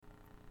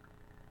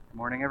Good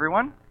morning,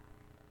 everyone.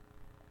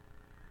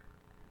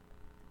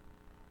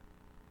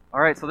 All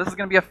right, so this is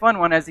going to be a fun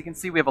one. As you can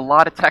see, we have a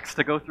lot of text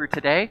to go through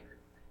today,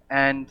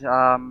 and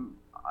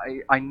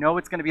I know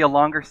it's going to be a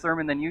longer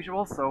sermon than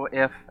usual, so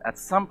if at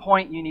some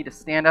point you need to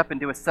stand up and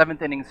do a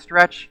seventh inning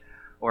stretch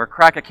or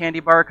crack a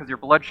candy bar because your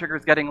blood sugar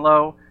is getting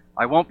low,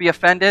 I won't be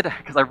offended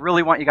because I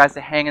really want you guys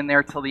to hang in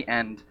there till the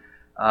end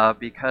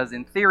because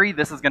in theory,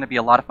 this is going to be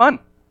a lot of fun.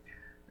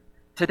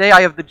 Today,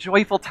 I have the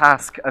joyful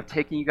task of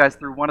taking you guys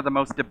through one of the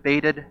most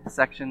debated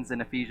sections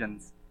in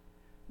Ephesians.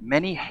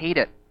 Many hate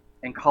it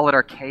and call it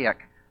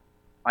archaic.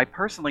 I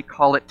personally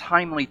call it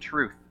timely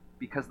truth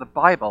because the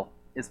Bible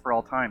is for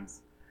all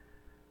times.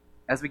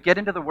 As we get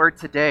into the word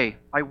today,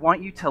 I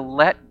want you to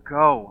let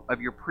go of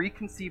your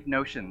preconceived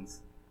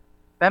notions,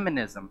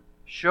 feminism,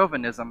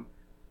 chauvinism,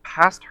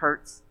 past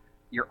hurts,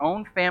 your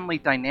own family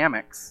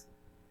dynamics,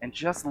 and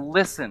just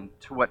listen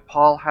to what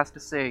Paul has to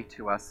say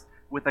to us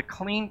with a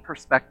clean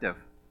perspective.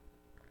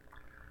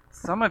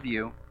 Some of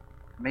you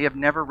may have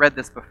never read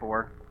this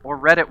before or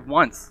read it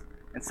once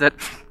and said,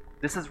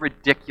 "This is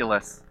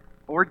ridiculous."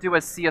 Or do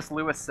as C.S.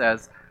 Lewis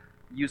says,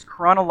 use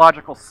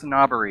chronological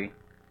snobbery,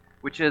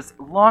 which is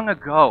long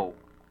ago.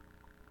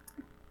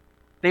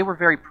 They were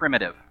very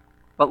primitive,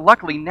 but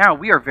luckily now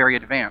we are very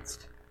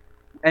advanced,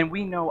 and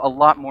we know a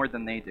lot more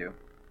than they do.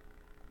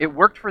 It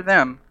worked for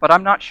them, but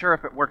I'm not sure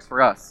if it works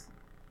for us.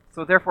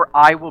 So therefore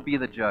I will be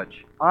the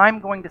judge. I'm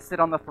going to sit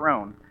on the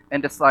throne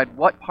and decide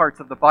what parts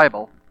of the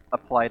Bible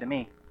apply to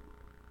me.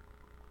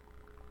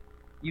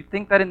 You'd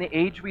think that in the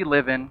age we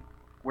live in,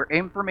 where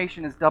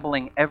information is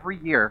doubling every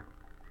year,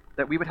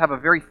 that we would have a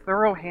very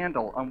thorough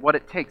handle on what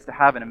it takes to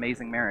have an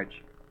amazing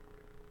marriage.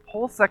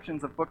 Whole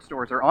sections of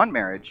bookstores are on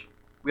marriage.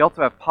 We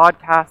also have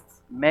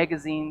podcasts,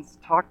 magazines,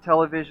 talk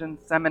television,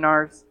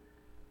 seminars,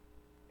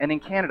 and in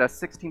Canada,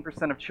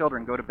 16% of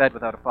children go to bed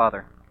without a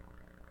father.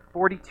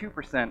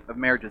 42% of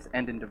marriages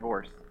end in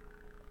divorce.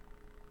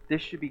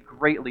 This should be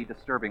greatly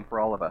disturbing for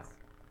all of us.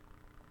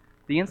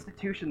 The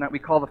institution that we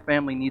call the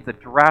family needs a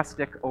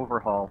drastic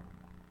overhaul.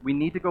 We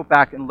need to go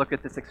back and look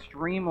at this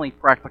extremely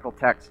practical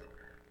text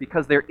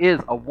because there is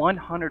a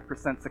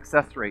 100%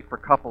 success rate for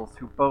couples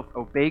who both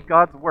obey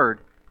God's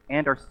word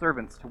and are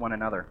servants to one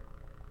another.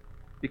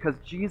 Because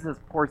Jesus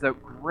pours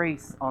out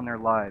grace on their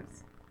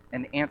lives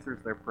and answers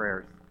their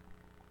prayers.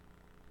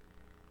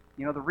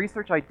 You know, the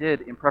research I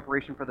did in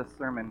preparation for this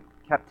sermon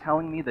kept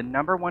telling me the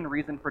number one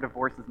reason for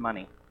divorce is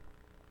money.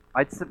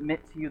 I'd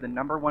submit to you the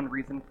number one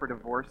reason for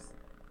divorce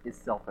is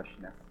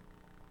selfishness.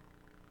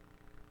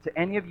 To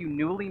any of you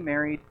newly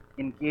married,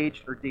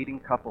 engaged, or dating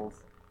couples,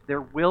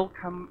 there will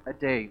come a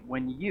day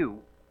when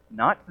you,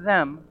 not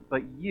them,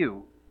 but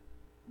you,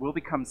 will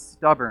become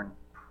stubborn,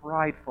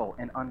 prideful,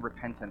 and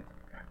unrepentant.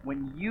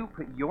 When you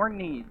put your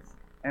needs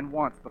and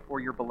wants before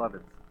your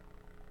beloved's.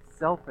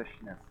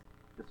 Selfishness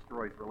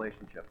destroys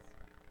relationships.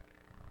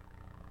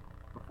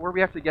 Before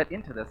we actually get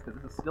into this, because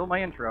this is still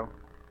my intro,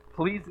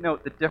 please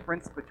note the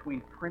difference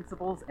between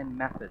principles and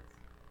methods.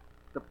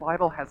 The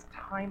Bible has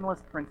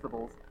timeless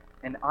principles,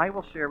 and I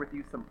will share with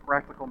you some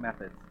practical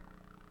methods.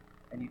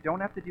 And you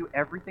don't have to do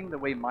everything the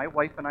way my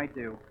wife and I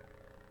do,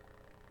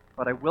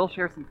 but I will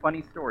share some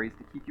funny stories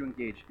to keep you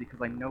engaged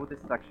because I know this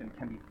section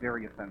can be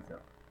very offensive.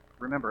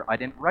 Remember, I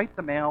didn't write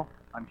the mail,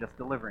 I'm just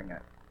delivering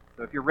it.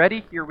 So if you're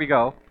ready, here we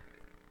go.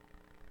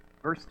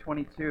 Verse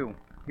 22.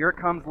 Here it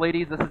comes,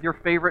 ladies. This is your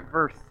favorite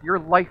verse, your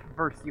life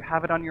verse. You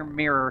have it on your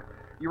mirror.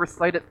 You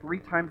recite it 3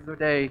 times a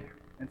day,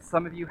 and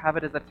some of you have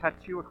it as a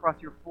tattoo across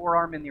your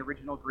forearm in the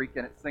original Greek,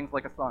 and it sings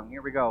like a song.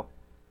 Here we go.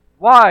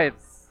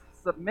 Wives,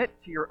 submit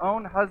to your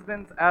own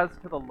husbands as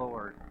to the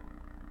Lord.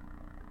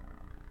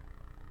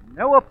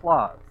 No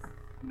applause,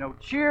 no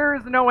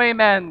cheers, no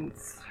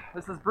amens.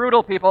 This is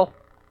brutal, people.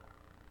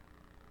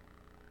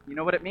 You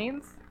know what it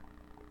means?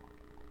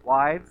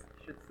 Wives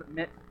should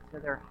submit to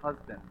their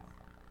husbands.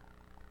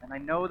 And I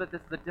know that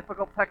this is a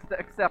difficult text to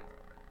accept,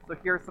 so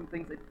here are some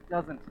things it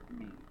doesn't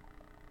mean.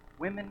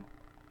 Women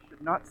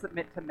should not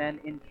submit to men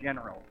in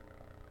general.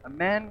 A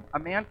man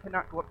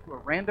cannot go up to a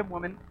random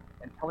woman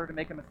and tell her to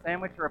make him a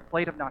sandwich or a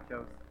plate of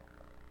nachos.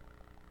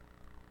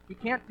 He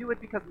can't do it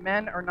because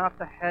men are not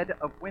the head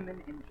of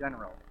women in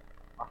general.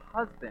 A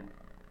husband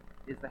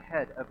is the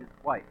head of his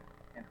wife,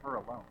 and her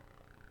alone.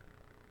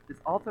 This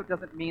also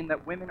doesn't mean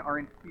that women are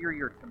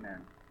inferior to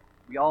men.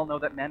 We all know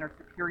that men are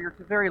superior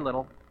to very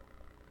little.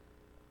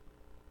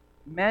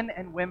 Men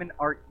and women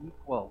are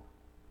equal.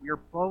 We are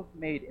both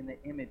made in the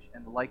image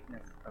and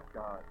likeness of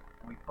God,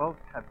 and we both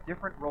have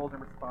different roles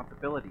and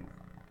responsibilities,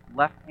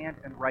 left hand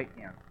and right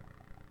hand.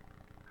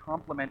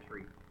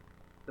 Complementary.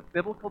 The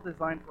biblical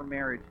design for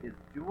marriage is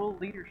dual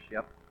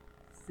leadership,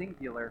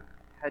 singular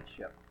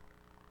headship.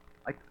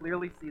 I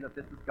clearly see that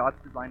this is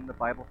God's design in the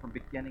Bible from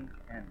beginning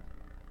to end.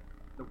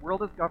 The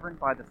world is governed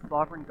by the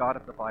sovereign God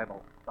of the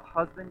Bible. The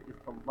husband is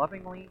to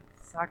lovingly,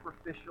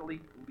 sacrificially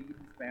lead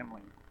his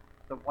family.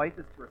 The wife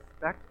is to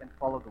respect and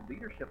follow the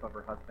leadership of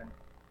her husband,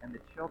 and the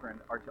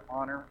children are to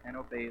honor and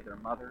obey their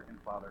mother and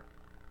father.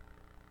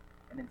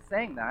 And in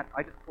saying that,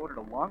 I just quoted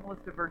a long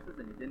list of verses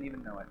and you didn't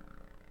even know it.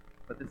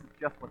 But this is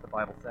just what the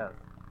Bible says.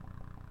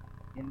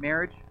 In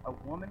marriage, a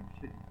woman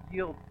should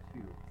yield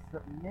to,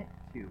 submit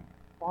to,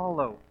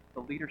 follow the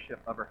leadership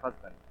of her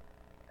husband.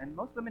 And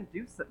most women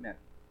do submit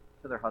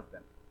to their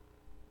husband,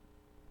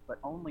 but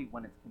only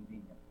when it's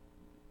convenient.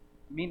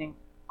 Meaning,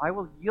 I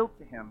will yield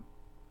to him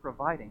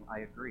providing I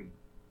agree,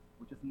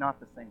 which is not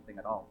the same thing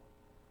at all.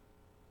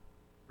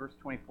 Verse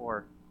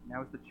 24,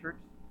 now as the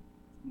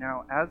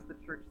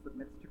church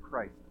submits to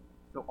Christ,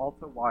 so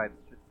also wives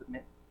should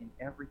submit in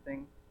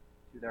everything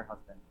to their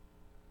husband.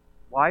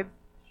 Wives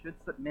should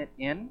submit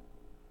in,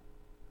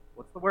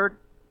 what's the word?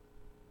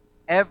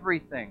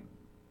 Everything.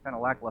 Kind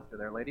of lackluster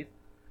there, ladies.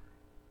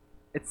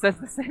 It says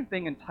the same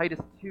thing in Titus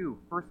 2,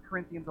 1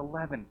 Corinthians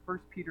 11, 1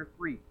 Peter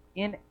 3.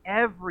 In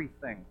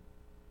everything.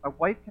 A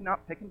wife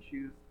cannot pick and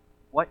choose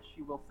what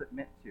she will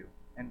submit to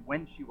and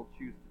when she will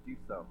choose to do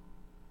so.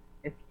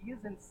 If he is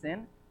in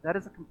sin, that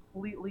is a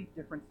completely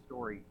different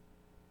story.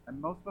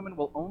 And most women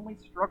will only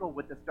struggle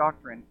with this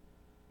doctrine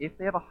if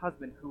they have a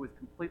husband who is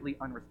completely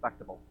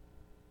unrespectable.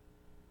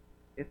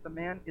 If the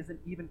man isn't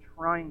even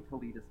trying to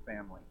lead his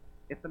family,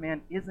 if the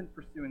man isn't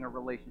pursuing a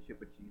relationship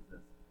with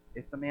Jesus,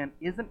 if the man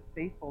isn't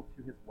faithful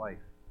to his wife,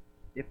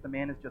 if the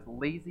man is just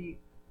lazy,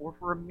 or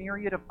for a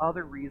myriad of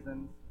other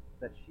reasons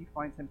that she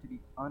finds him to be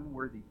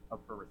unworthy of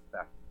her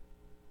respect.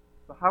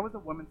 So how is a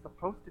woman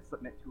supposed to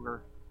submit to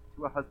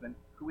a husband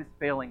who is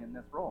failing in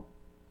this role?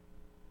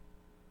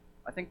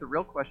 I think the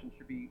real question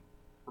should be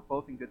for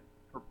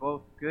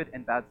both good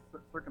and bad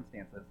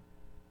circumstances.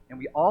 And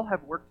we all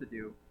have work to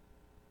do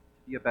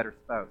to be a better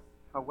spouse.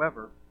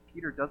 However,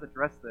 Peter does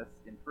address this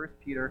in 1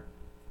 Peter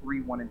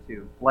 3, 1 and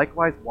 2.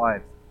 Likewise,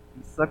 wives,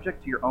 be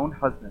subject to your own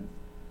husbands,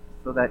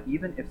 so that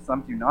even if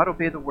some do not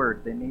obey the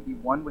word, they may be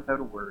won without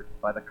a word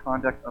by the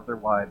conduct of their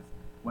wives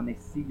when they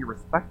see your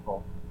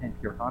respectful and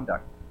pure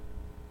conduct.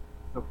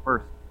 So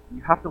first,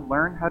 you have to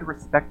learn how to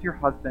respect your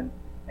husband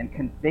and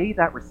convey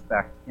that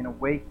respect in a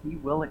way he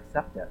will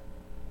accept it.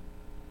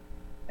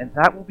 And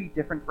that will be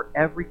different for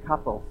every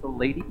couple. So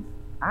ladies,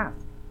 ask.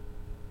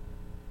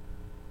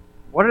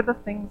 What are the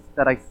things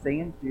that I say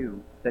and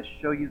do that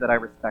show you that I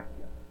respect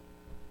you?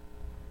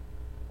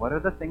 What are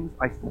the things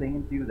I say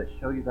and do that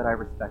show you that I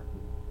respect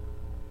you?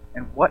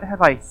 And what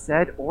have I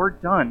said or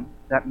done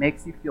that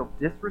makes you feel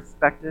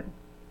disrespected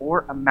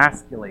or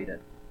emasculated?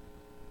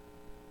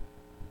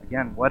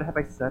 Again, what have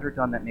I said or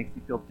done that makes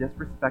you feel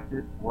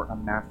disrespected or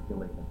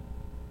emasculated?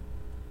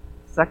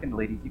 Second,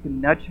 ladies, you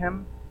can nudge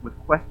him with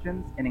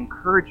questions and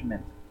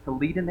encouragement to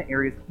lead in the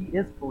areas he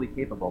is fully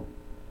capable.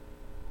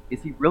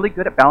 Is he really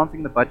good at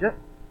balancing the budget?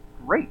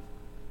 Great.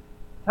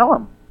 Tell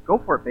him, go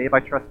for it, babe, I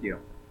trust you.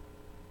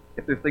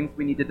 If there's things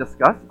we need to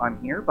discuss,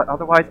 I'm here, but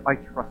otherwise I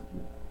trust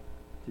you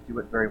to do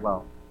it very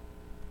well.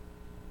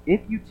 If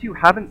you two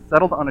haven't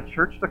settled on a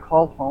church to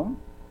call home,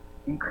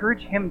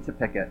 encourage him to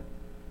pick it.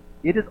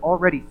 It is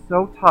already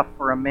so tough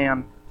for a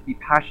man to be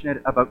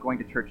passionate about going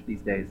to church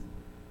these days.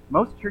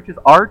 Most churches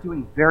are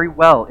doing very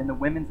well in the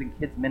women's and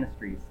kids'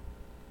 ministries.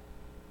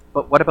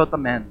 But what about the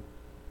men?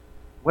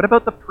 What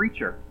about the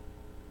preacher?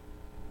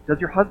 Does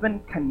your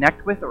husband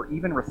connect with or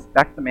even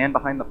respect the man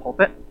behind the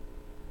pulpit?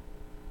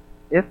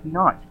 If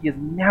not, he is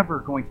never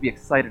going to be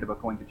excited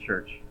about going to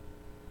church.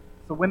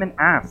 So women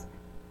ask,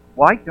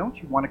 why don't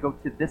you want to go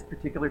to this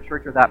particular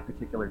church or that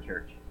particular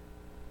church?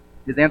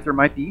 His answer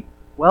might be,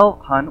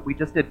 well, hun, we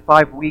just did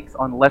 5 weeks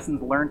on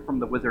lessons learned from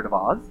the Wizard of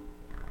Oz,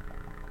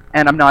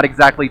 and I'm not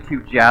exactly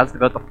too jazzed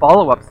about the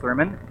follow-up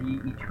sermon,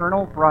 The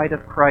Eternal Bride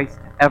of Christ,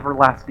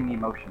 Everlasting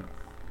Emotions.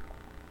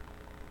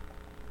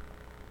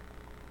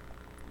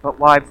 But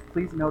wives,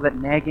 please know that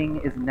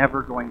nagging is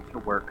never going to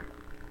work.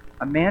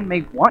 A man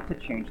may want to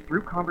change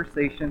through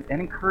conversations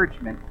and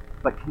encouragement,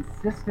 but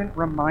consistent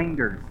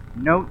reminders,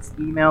 notes,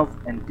 emails,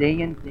 and day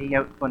in, day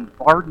out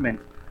bombardment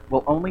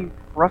will only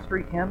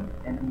frustrate him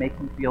and make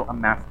him feel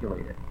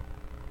emasculated.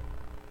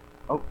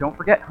 Oh, don't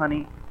forget,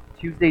 honey,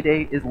 Tuesday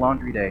day is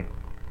laundry day.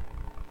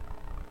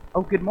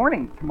 Oh, good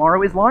morning,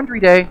 tomorrow is laundry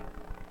day.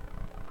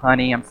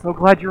 Honey, I'm so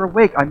glad you're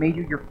awake. I made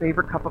you your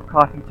favorite cup of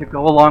coffee to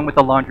go along with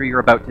the laundry you're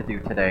about to do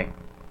today.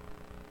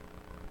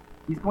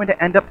 He's going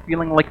to end up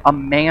feeling like a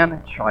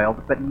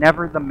man-child, but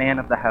never the man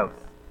of the house.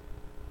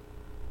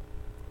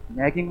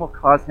 Nagging will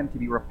cause him to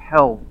be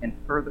repelled and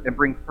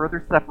bring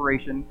further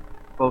separation,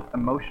 both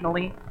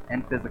emotionally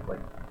and physically.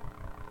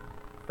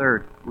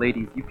 Third,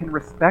 ladies, you can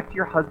respect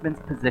your husband's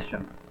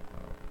position.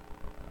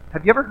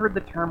 Have you ever heard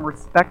the term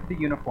respect the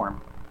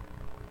uniform?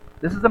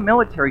 This is a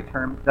military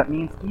term that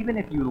means even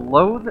if you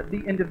loathe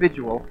the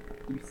individual,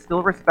 you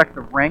still respect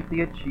the rank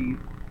they achieve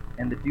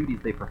and the duties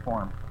they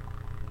perform.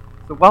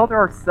 So while there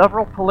are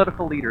several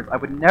political leaders I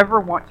would never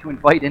want to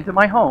invite into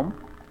my home,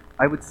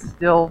 I would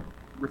still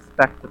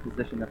respect the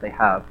position that they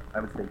have. I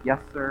would say, yes,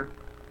 sir,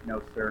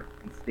 no, sir,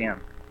 and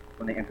stand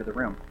when they enter the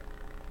room.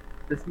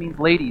 This means,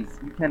 ladies,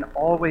 you can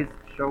always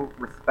show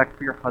respect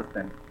for your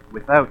husband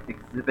without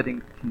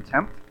exhibiting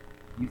contempt,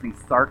 using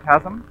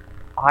sarcasm,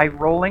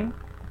 eye-rolling,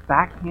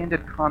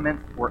 backhanded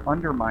comments, or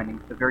undermining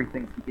the very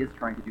things he is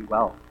trying to do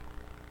well.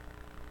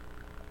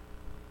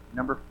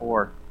 Number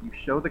 4, you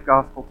show the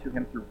gospel to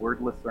him through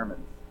wordless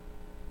sermons,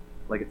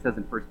 like it says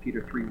in 1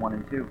 Peter 3, 1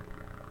 and 2.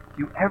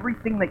 Do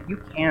everything that you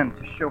can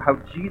to show how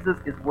Jesus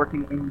is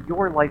working in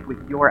your life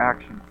with your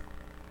actions.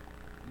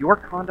 Your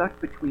conduct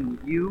between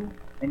you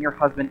and your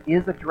husband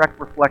is a direct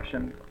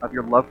reflection of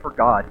your love for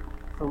God.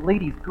 So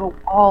ladies, go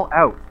all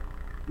out.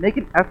 Make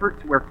an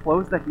effort to wear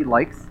clothes that he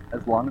likes,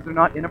 as long as they're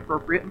not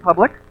inappropriate in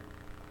public.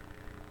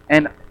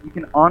 And you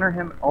can honor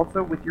him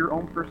also with your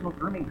own personal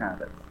grooming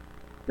habits.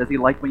 Does he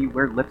like when you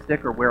wear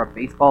lipstick or wear a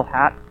baseball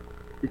hat?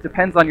 It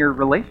depends on your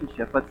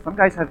relationship, but some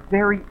guys have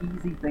very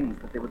easy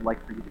things that they would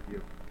like for you to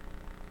do.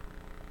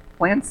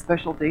 Plan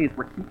special days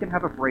where he can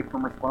have a break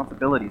from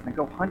responsibilities and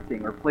go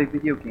hunting or play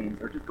video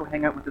games or just go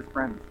hang out with his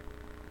friends.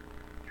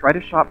 Try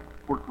to shop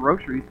for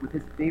groceries with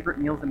his favorite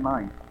meals in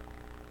mind.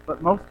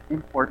 But most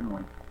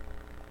importantly,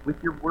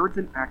 with your words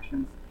and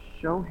actions,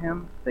 show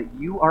him that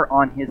you are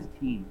on his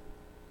team.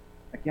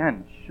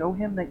 Again, show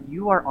him that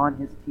you are on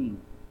his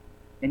team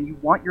and you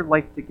want your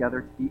life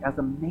together to be as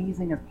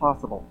amazing as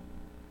possible.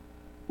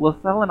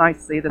 Lothel and I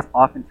say this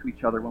often to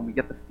each other when we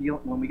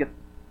get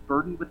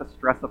burdened with the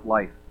stress of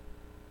life.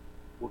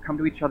 We'll come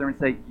to each other and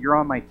say, "You're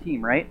on my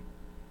team, right?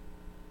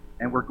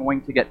 And we're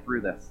going to get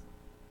through this."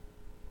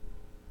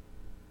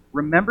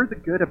 Remember the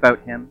good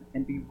about him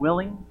and be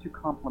willing to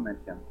compliment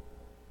him.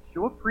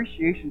 Show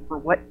appreciation for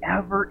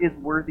whatever is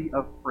worthy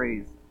of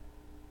praise.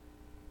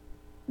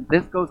 And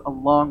this goes a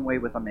long way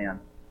with a man.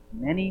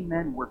 Many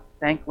men work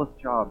thankless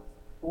jobs,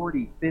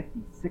 40,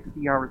 50,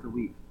 60 hours a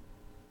week.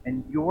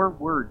 And your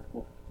words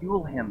will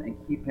fuel him and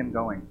keep him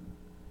going.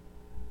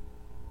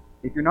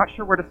 If you're not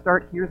sure where to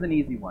start, here's an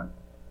easy one.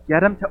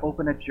 Get him to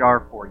open a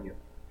jar for you,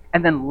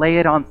 and then lay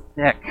it on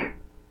thick.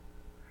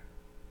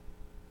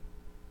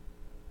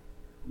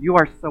 You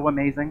are so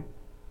amazing,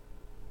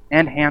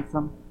 and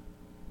handsome,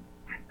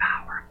 and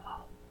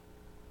powerful.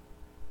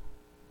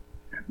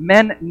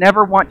 Men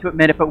never want to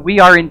admit it, but we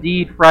are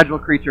indeed fragile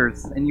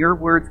creatures, and your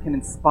words can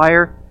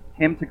inspire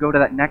him to go to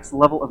that next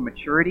level of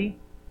maturity,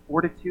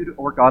 fortitude,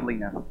 or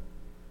godliness.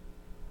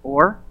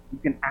 Or you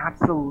can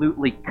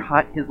absolutely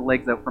cut his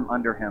legs out from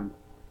under him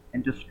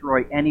and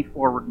destroy any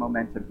forward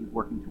momentum he's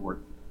working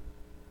towards.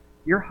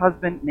 Your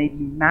husband may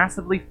be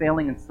massively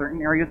failing in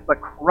certain areas, but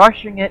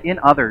crushing it in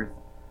others.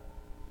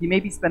 He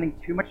may be spending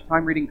too much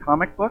time reading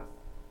comic books,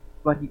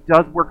 but he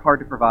does work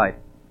hard to provide.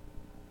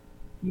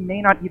 He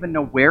may not even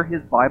know where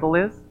his Bible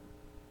is,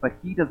 but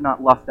he does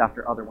not lust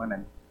after other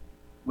women.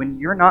 When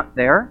you're not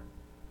there,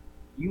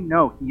 you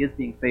know he is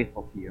being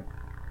faithful to you,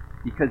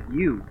 because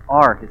you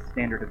are his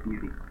standard of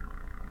beauty.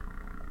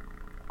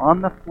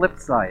 On the flip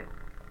side,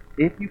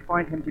 if you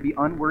find him to be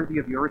unworthy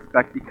of your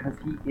respect because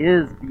he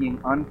is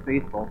being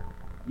unfaithful,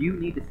 you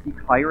need to seek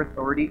higher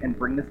authority and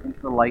bring this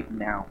into the light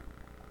now.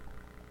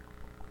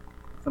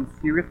 Some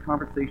serious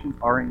conversations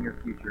are in your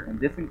future, and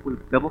this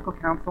includes biblical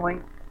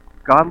counseling,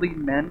 godly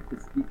men to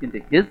speak into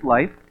his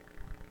life,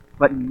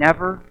 but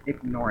never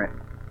ignore it.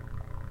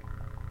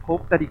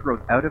 Hope that he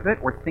grows out of it,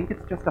 or think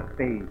it's just a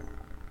phase.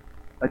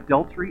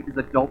 Adultery is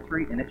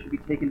adultery, and it should be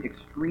taken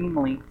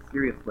extremely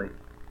seriously.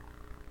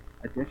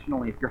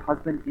 Additionally, if your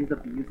husband is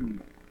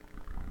abusing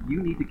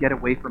you need to get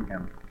away from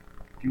him.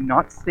 Do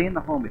not stay in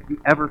the home if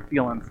you ever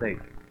feel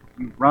unsafe.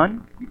 You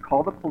run, you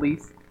call the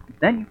police,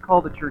 then you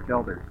call the church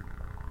elders.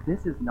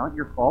 This is not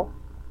your fault.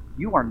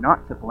 You are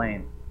not to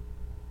blame.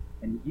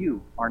 And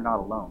you are not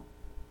alone.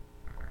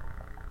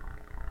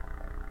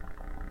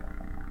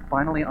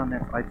 Finally, on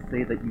this, I'd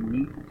say that you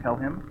need to tell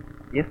him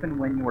if and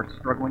when you are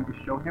struggling to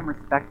show him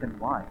respect and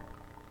why.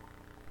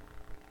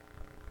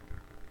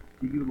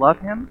 Do you love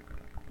him?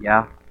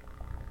 Yeah.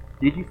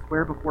 Did you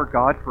swear before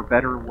God for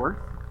better or worse?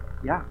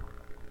 Yeah.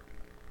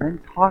 Then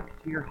talk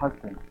to your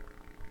husband.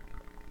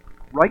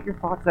 Write your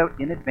thoughts out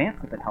in advance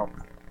if it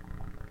helps.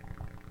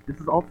 This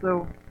is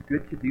also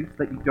good to do so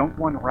that you don't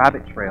go on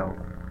rabbit trails,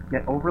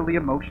 get overly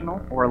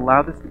emotional, or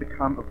allow this to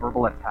become a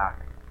verbal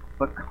attack.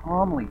 But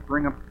calmly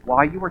bring up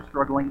why you are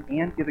struggling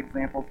and give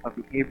examples of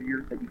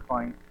behavior that you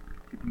find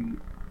to be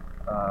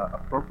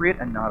appropriate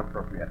and not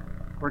appropriate.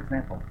 For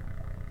example,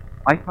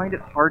 I find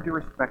it hard to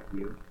respect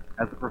you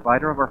as the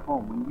provider of our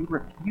home when you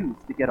refuse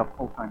to get a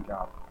full-time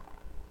job.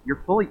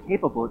 You're fully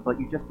capable, but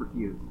you just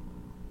refuse.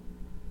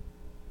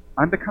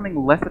 I'm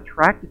becoming less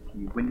attracted to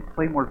you when you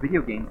play more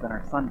video games than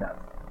our son does.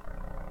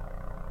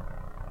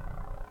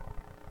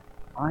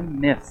 I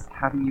miss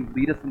having you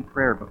lead us in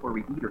prayer before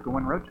we eat or go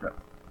on road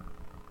trips.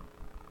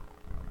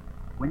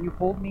 When you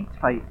hold me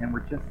tight and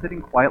we're just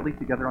sitting quietly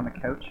together on the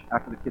couch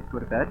after the kids go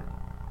to bed,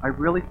 I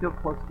really feel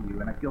close to you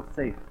and I feel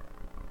safe.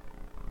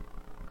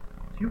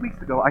 2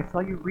 weeks ago, I saw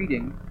you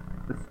reading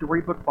the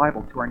Storybook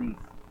Bible to our niece.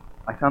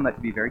 I found that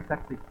to be very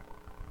sexy.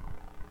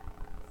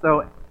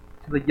 So,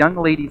 to the young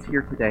ladies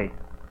here today,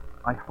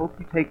 I hope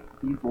you take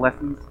these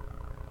lessons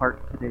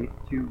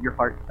to your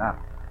heart.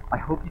 I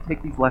hope you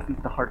take these lessons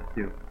to heart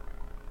too.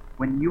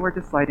 When you are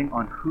deciding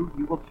on who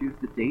you will choose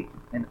to date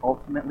and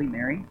ultimately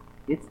marry,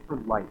 it's for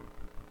life.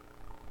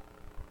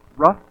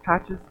 Rough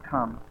patches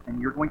come,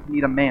 and you're going to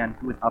need a man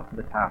who is up to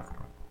the task.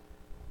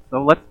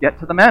 So let's get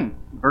to the men.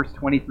 Verse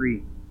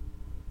 23.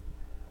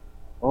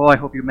 Oh, I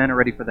hope you men are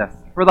ready for this.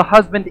 For the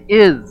husband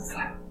is,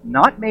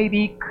 not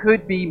maybe,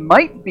 could be,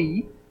 might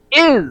be,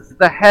 is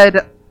the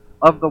head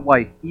of the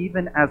wife,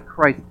 even as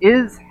Christ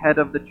is head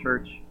of the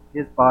church,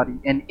 his body,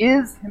 and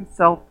is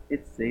himself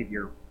its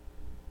Savior.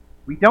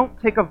 We don't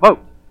take a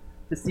vote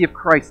to see if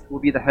Christ will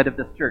be the head of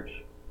this church.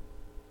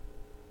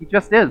 He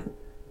just is.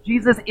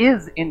 Jesus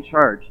is in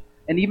charge.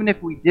 And even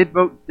if we did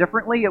vote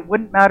differently, it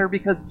wouldn't matter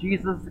because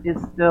Jesus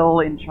is still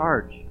in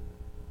charge.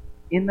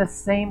 In the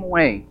same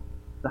way,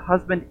 the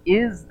husband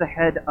is the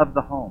head of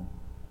the home.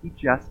 He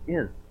just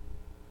is.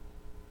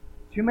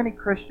 Too many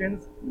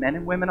Christians, men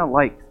and women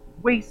alike,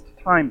 waste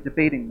time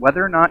debating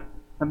whether or not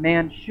the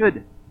man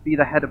should be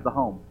the head of the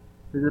home.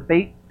 The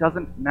debate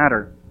doesn't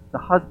matter. The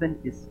husband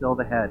is still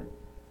the head.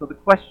 So the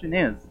question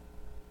is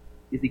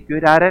he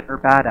good at it or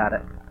bad at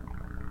it?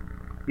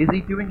 Is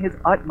he doing his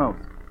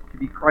utmost to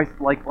be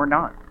Christ-like or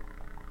not?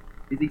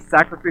 Is he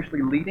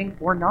sacrificially leading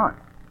or not?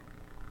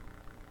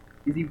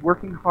 Is he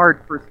working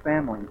hard for his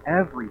family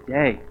every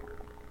day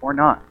or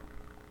not?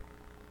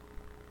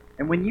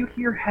 And when you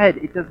hear head,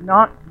 it does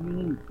not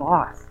mean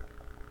boss.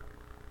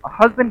 The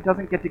husband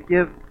doesn't get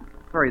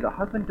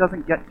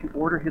to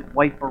order his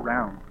wife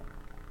around.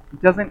 He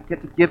doesn't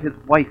get to give his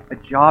wife a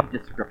job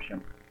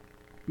description.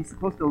 He's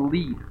supposed to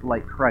lead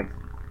like Christ.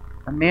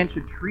 A man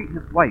should treat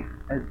his wife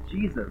as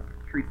Jesus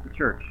treats the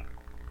church.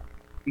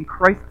 In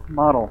Christ's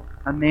model,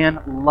 a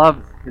man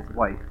loves his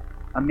wife.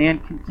 A man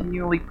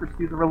continually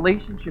pursues a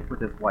relationship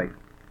with his wife.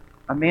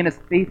 A man is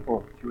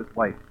faithful to his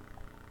wife.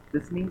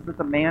 This means that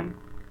the man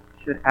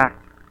should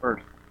act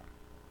first.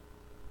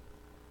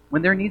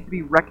 When there needs to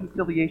be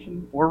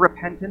reconciliation or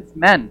repentance,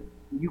 men,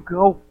 you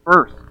go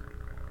first.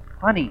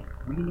 Honey,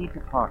 we need to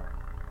talk.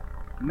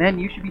 Men,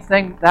 you should be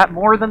saying that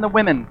more than the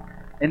women,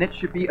 and it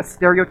should be a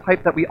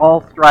stereotype that we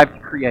all strive to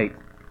create.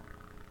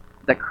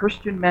 That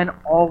Christian men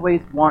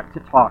always want to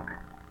talk,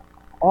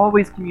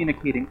 always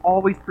communicating,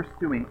 always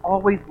pursuing,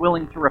 always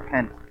willing to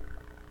repent.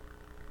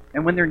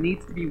 And when there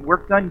needs to be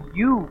work done,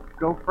 you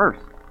go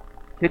first.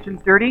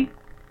 Kitchen's dirty?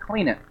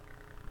 Clean it.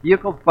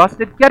 Vehicle's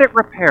busted? Get it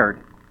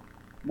repaired.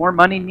 More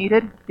money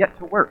needed? Get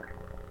to work.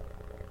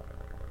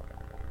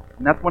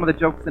 And that's one of the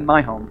jokes in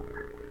my home,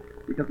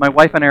 because my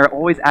wife and I are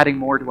always adding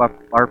more to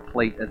our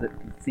plate, as it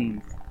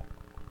seems.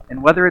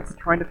 And whether it's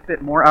trying to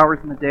fit more hours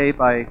in the day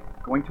by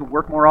going to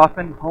work more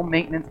often, home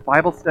maintenance,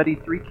 Bible study,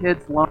 3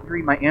 kids,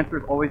 laundry, my answer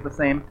is always the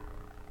same: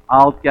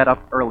 I'll get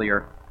up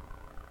earlier.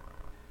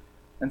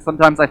 And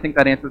sometimes I think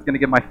that answer is going to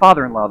give my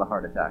father-in-law the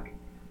heart attack.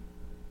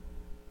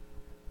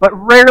 But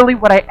rarely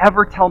would I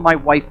ever tell my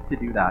wife to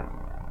do that.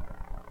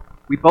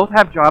 We both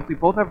have jobs, we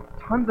both have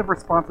tons of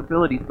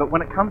responsibilities, but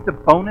when it comes to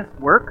bonus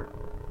work,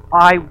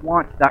 I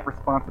want that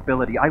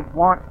responsibility. I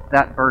want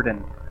that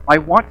burden. I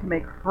want to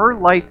make her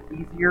life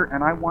easier,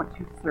 and I want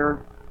to serve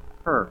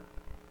her.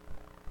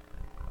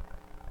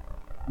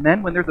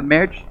 Men, when there's a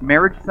marriage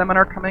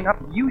seminar coming up,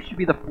 you should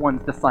be the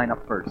ones to sign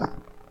up first.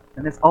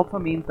 And this also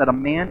means that a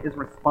man is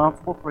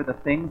responsible for the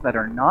things that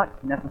are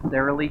not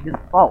necessarily his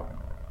fault.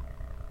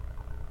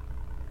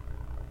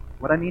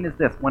 What I mean is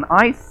this: when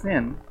I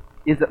sin,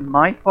 is it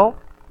my fault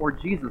or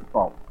Jesus'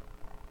 fault?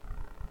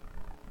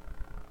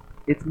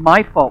 It's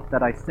my fault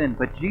that I sinned,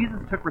 but Jesus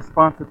took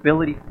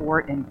responsibility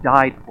for it and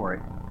died for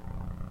it.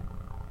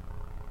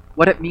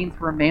 What it means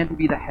for a man to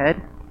be the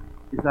head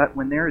is that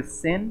when there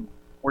is sin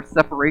or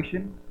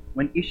separation,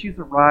 when issues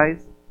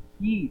arise,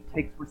 he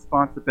takes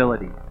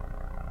responsibility.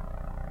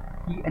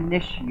 He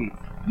initiates.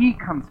 He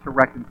comes to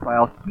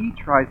reconcile. He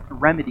tries to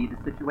remedy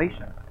the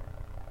situation.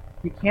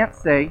 He can't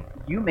say,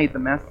 you made the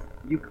mess,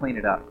 you clean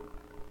it up.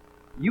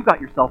 You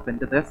got yourself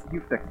into this,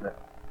 you fix it.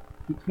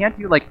 He can't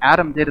do like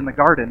Adam did in the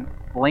garden,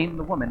 blame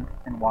the woman,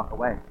 and walk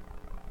away.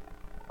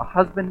 A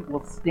husband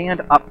will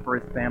stand up for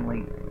his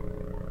family.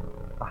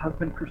 A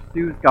husband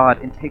pursues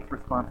God and takes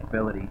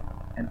responsibility.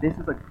 And this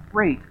is a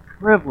great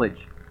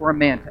privilege for a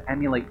man to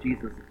emulate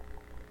Jesus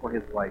for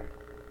his wife.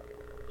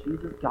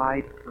 Jesus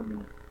died for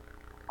me.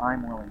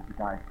 I'm willing to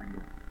die for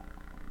you.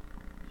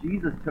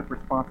 Jesus took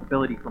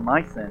responsibility for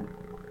my sin,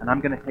 and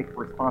I'm going to take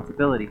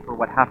responsibility for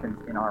what happens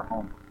in our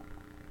home.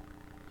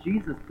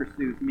 Jesus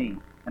pursues me,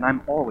 and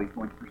I'm always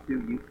going to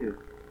pursue you too.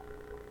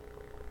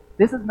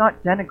 This is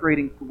not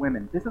denigrating to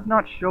women. This is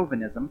not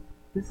chauvinism.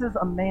 This is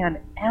a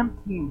man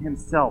emptying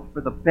himself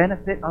for the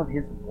benefit of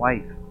his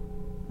wife.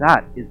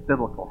 That is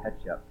biblical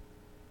headship.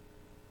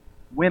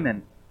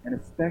 Women, and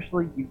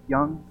especially you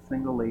young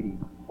single ladies,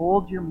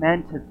 hold your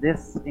men to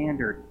this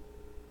standard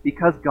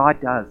because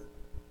God does.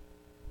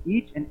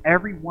 Each and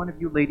every one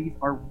of you ladies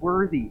are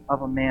worthy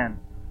of a man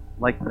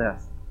like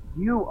this.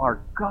 You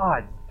are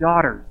God's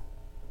daughters.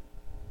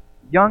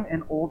 Young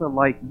and old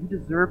alike, you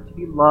deserve to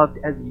be loved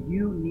as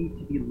you need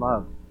to be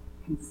loved,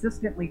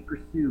 consistently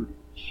pursued,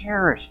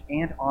 cherished,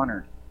 and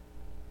honored.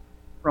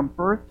 From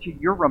birth to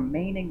your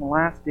remaining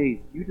last days,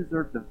 you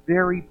deserve the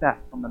very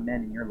best from the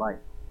men in your life.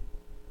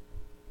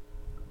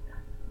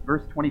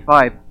 Verse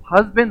 25,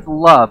 husbands,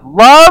 love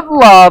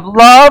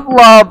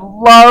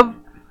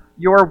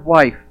your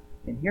wife.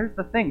 And here's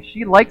the thing,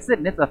 she likes it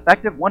and it's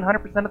effective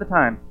 100% of the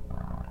time.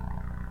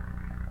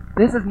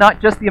 This is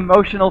not just the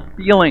emotional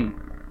feeling,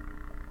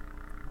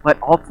 but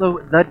also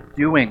the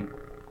doing.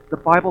 The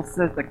Bible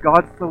says that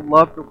God so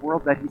loved the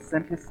world that he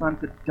sent his son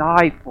to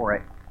die for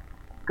it.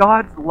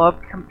 God's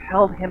love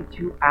compelled him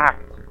to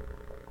act.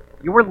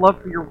 Your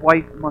love for your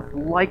wife must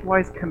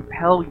likewise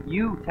compel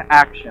you to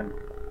action.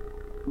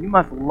 You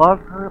must love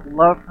her,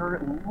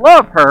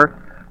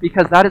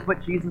 because that is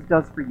what Jesus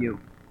does for you.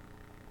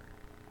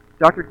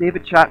 Dr.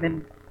 David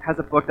Chapman has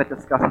a book that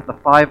discusses the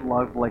 5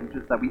 love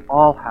languages that we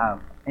all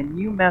have. And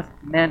you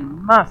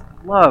men must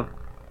love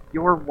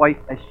your wife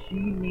as she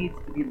needs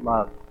to be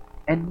loved.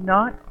 And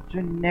not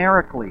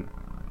generically,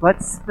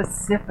 but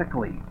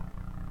specifically.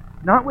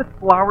 Not with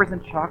flowers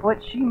and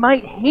chocolate. She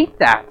might hate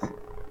that.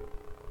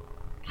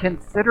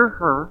 Consider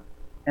her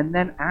and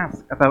then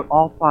ask about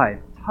all 5.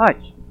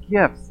 Touch,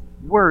 gifts,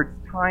 words,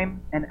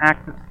 time, and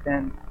acts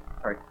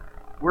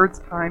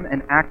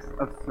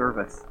of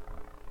service.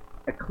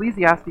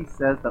 Ecclesiastes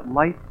says that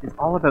life is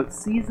all about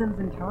seasons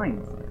and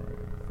times.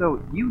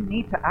 So you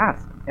need to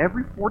ask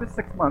every 4 to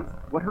 6 months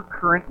what her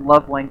current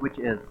love language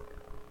is,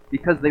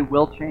 because they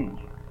will change.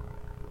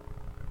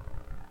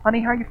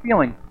 Honey, how are you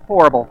feeling?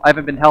 Horrible. I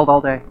haven't been held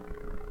all day.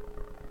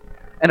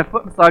 And a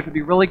foot massage would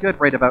be really good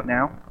right about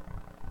now.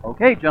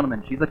 Okay,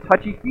 gentlemen, she's a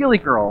touchy-feely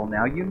girl.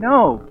 Now you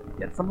know.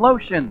 Get some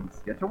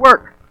lotions. Get to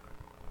work.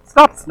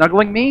 Stop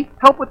snuggling me.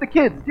 Help with the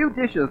kids. Do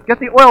dishes. Get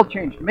the oil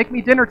changed. Make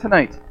me dinner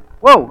tonight.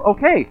 Whoa,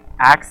 okay.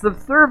 Acts of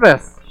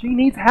service. She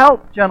needs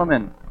help,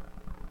 gentlemen.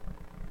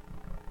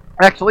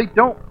 Actually,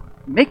 don't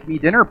make me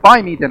dinner.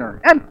 Buy me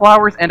dinner. And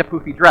flowers and a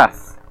poofy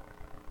dress.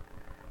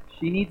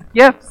 She needs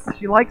gifts.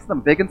 She likes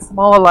them, big and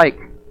small alike.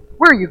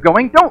 Where are you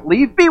going? Don't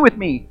leave. Be with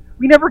me.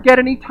 We never get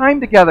any time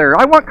together.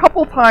 I want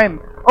couple time,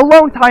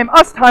 alone time,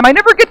 us time. I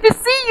never get to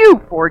see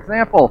you, for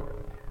example.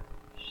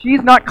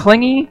 She's not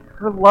clingy.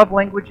 Her love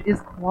language is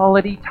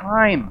quality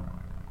time.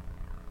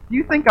 Do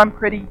you think I'm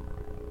pretty?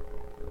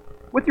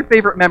 What's your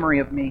favorite memory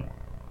of me?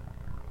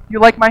 Do you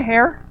like my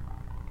hair?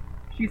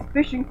 She's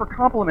fishing for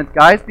compliments,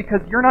 guys,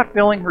 because you're not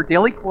filling her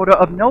daily quota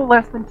of no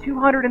less than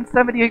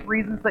 278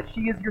 reasons that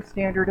she is your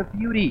standard of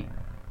beauty.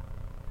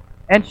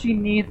 And she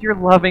needs your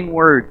loving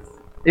words.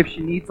 If she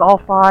needs all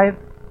 5,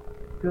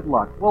 good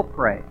luck. We'll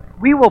pray.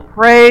 We will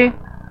pray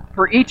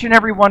for each and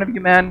every one of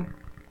you men.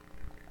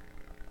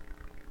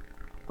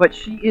 But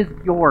she is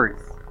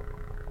yours.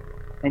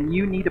 And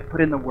you need to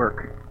put in the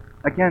work.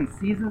 Again,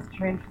 seasons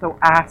change, so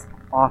ask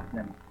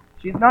often.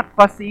 She's not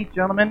fussy,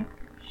 gentlemen.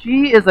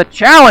 She is a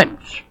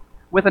challenge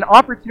with an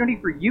opportunity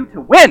for you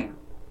to win.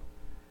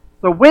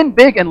 So win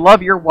big and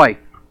love your wife.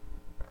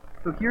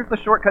 So here's the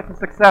shortcut to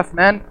success,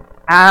 men.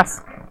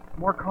 Ask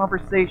more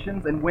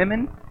conversations, and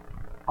women,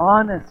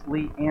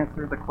 honestly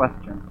answer the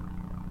question.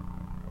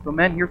 So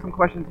men, here's some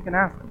questions you can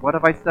ask. What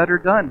have I said or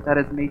done that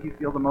has made you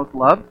feel the most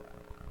loved?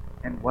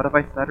 And what have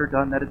I said or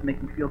done that has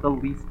made you feel the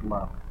least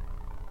loved?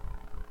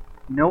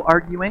 No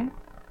arguing.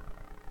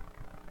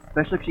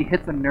 Especially if she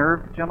hits a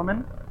nerve,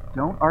 gentlemen.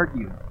 Don't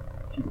argue.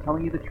 She's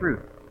telling you the truth.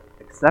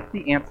 Accept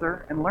the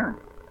answer and learn.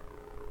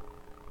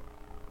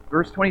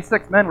 Verse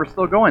 26, men, we're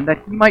still going.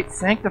 That he might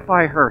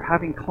sanctify her,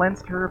 having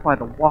cleansed her by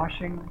the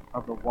washing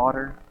of the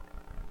water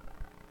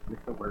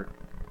with the word.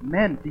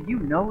 Men, do you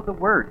know the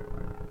word?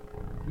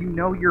 Do you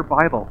know your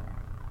Bible?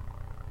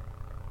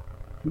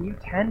 Can you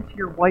tend to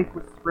your wife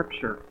with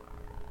scripture?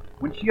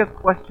 When she has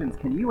questions,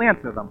 can you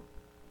answer them?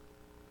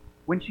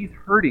 When she's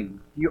hurting,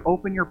 do you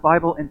open your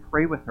Bible and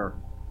pray with her?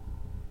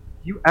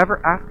 Do you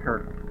ever ask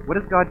her, what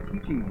is God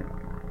teaching you?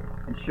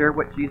 And share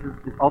what Jesus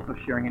is also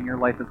sharing in your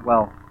life as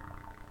well.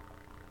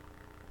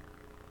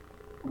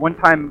 One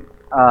time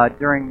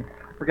during,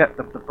 I forget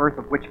the birth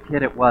of which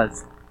kid it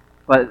was,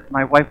 but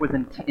my wife was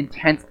in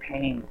intense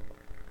pain.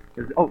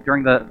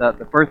 During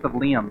the birth of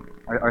Liam,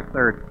 our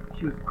third.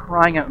 She was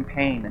crying out in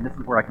pain, and this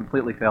is where I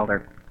completely failed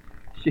her.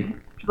 She's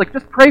like,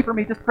 just pray for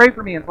me.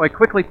 And so I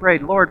quickly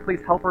prayed, Lord,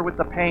 please help her with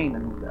the pain.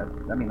 And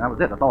that was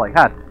it. That's all I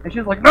had. And she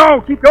was like,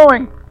 no, keep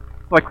going.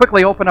 So I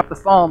quickly opened up the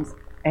Psalms,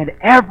 and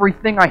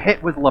everything I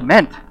hit was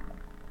lament.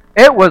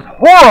 It was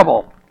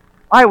horrible.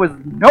 I was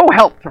no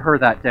help to her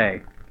that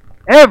day.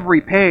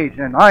 Every page,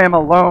 and I am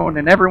alone,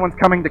 and everyone's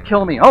coming to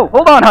kill me. Oh,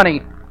 hold on,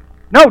 honey.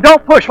 No,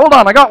 don't push. Hold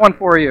on, I got one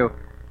for you.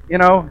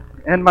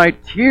 And my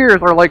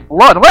tears are like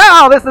blood.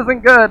 Wow, this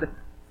isn't good.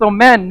 So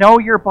men, know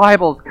your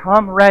Bibles.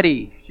 Come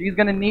ready. She's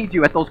going to need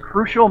you at those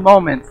crucial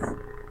moments.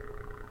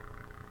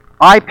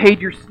 I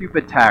paid your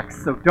stupid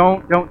tax, so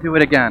don't do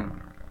it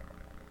again.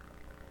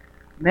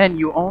 Men,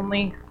 you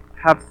only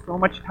have so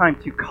much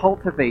time to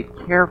cultivate,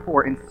 care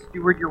for, and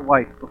steward your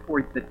wife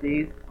before the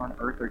days on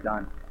earth are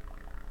done.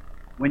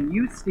 When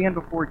you stand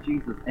before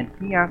Jesus and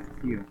he asks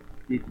you,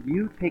 did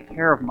you take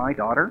care of my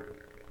daughter?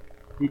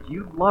 Did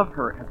you love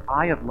her as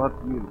I have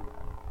loved you?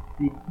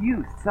 Did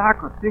you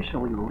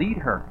sacrificially lead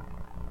her?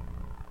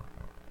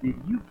 Did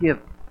you give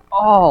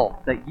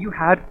all that you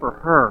had for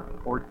her,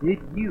 or did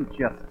you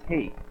just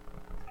take?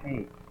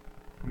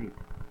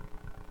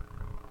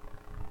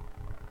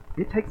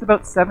 It takes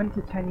about 7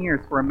 to 10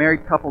 years for a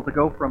married couple to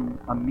go from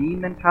a me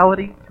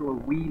mentality to a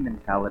we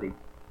mentality.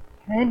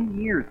 10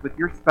 years with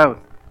your spouse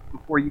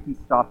before you can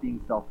stop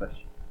being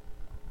selfish.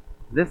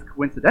 This,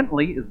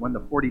 coincidentally, is when the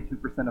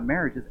 42% of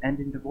marriages end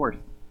in divorce.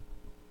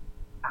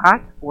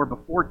 At or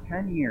before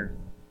 10 years,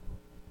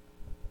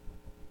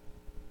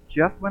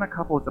 just when a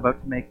couple is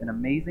about to make an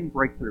amazing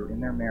breakthrough in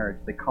their marriage,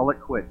 they call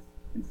it quits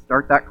and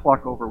start that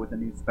clock over with a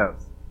new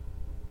spouse.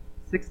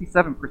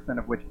 67%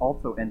 of which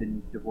also end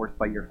in divorce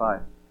by year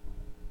 5.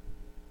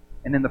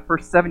 And in the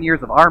first 7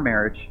 years of our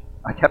marriage,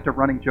 I kept a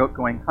running joke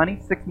going,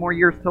 honey, 6 more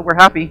years till we're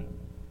happy.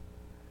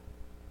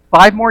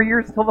 5 more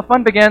years till the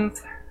fun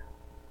begins.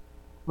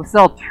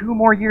 LaSalle, 2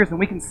 more years and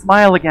we can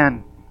smile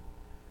again.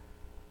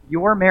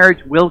 Your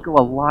marriage will go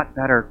a lot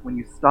better when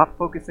you stop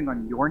focusing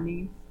on your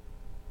needs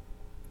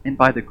and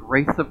by the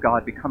grace of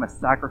God become a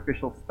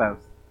sacrificial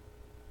spouse.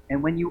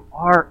 And when you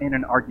are in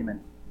an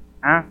argument,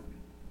 ask,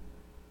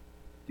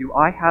 do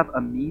I have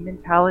a me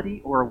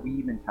mentality or a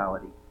we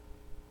mentality?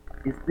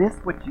 Is this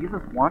what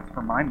Jesus wants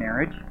for my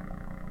marriage?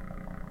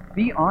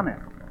 Be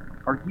honest.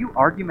 Are you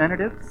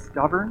argumentative,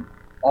 stubborn,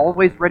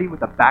 always ready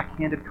with a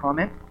backhanded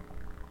comment?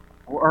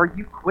 Or are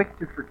you quick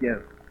to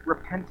forgive,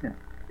 repentant,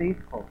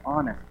 faithful,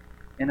 honest,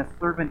 and a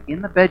servant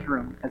in the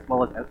bedroom as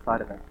well as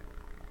outside of it?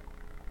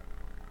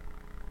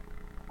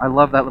 I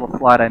love that little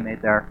slide I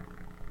made there.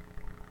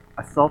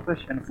 A selfish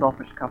and a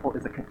selfish couple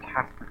is a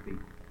catastrophe.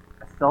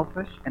 A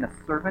selfish and a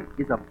servant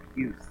is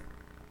abuse.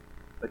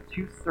 But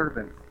 2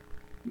 servants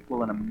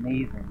equal an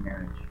amazing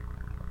marriage.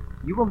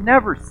 You will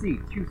never see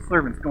 2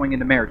 servants going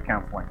into marriage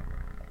counseling.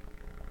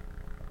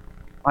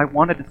 I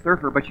wanted to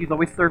serve her, but she's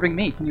always serving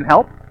me. Can you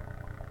help?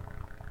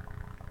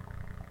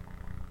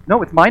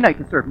 No, it's my night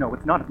to serve. No,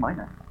 it's not. It's my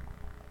night.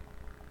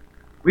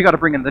 We got to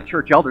bring in the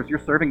church elders.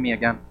 You're serving me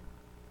again.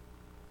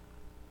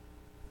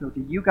 So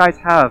do you guys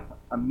have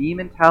a me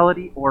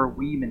mentality or a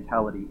we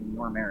mentality in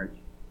your marriage?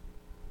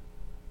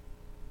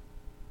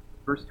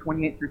 Verse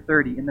 28 through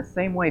 30, in the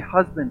same way,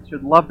 husbands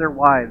should love their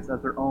wives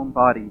as their own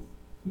bodies.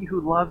 He who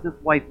loves his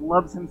wife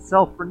loves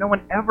himself, for no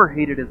one ever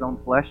hated his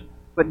own flesh,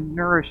 but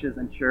nourishes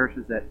and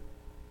cherishes it,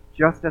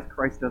 just as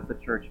Christ does the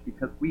church,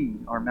 because we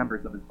are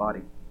members of his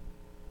body.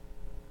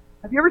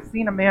 Have you ever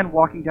seen a man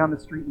walking down the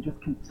street and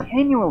just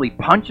continually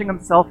punching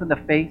himself in the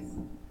face?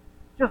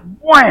 Just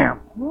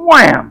wham,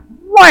 wham,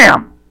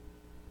 wham!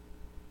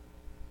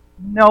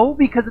 No,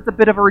 because it's a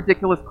bit of a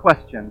ridiculous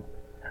question.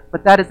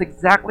 But that is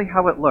exactly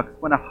how it looks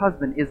when a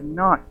husband is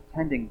not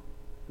tending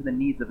to the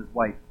needs of his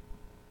wife.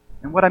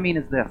 And what I mean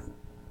is this.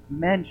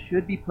 Men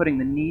should be putting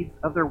the needs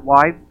of their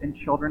wives and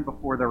children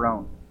before their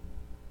own.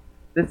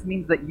 This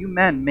means that you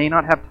men may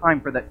not have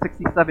time for that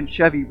 67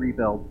 Chevy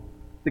rebuild.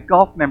 The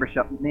golf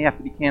membership may have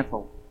to be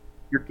canceled.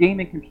 Your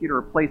gaming computer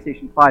or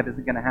PlayStation 5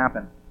 isn't going to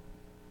happen.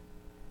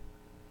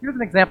 Here's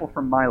an example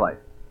from my life.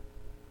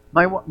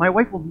 My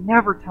wife will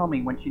never tell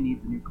me when she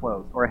needs new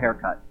clothes or a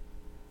haircut.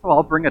 So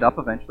I'll bring it up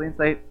eventually and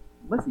say,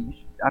 Lizzie, you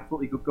should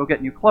absolutely go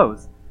get new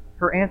clothes.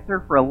 Her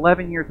answer for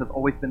 11 years has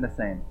always been the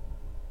same.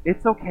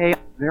 It's okay, I'm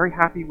very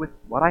happy with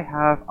what I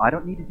have. I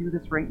don't need to do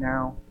this right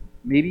now.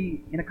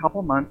 Maybe in a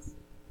couple months.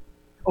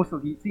 Oh,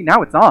 so you see,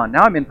 now it's on.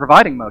 Now I'm in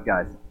providing mode,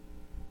 guys.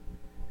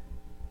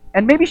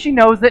 And maybe she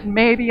knows it, and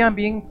maybe I'm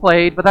being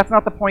played, but that's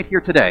not the point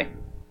here today.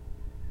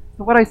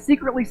 So what I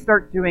secretly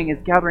start doing is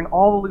gathering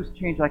all the loose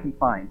change I can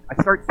find.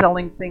 I start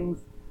selling things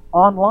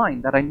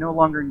online that I no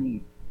longer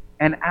need.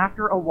 And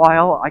after a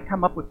while, I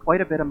come up with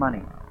quite a bit of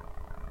money.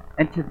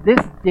 And to this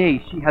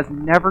day, she has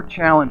never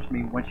challenged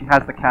me when she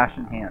has the cash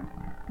in hand.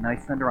 And I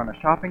send her on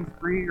a shopping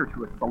spree or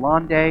to a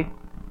salon day.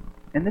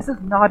 And this is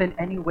not in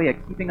any way a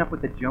keeping up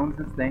with the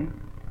Joneses thing.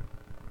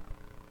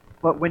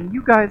 But when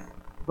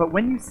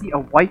you see a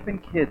wife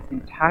and kids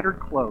in tattered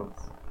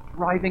clothes,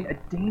 driving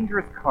a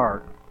dangerous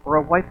car, or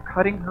a wife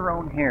cutting her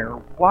own hair,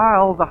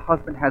 while the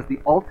husband has the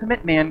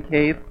ultimate man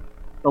cave,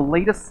 the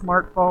latest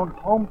smartphone,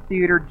 home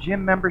theater,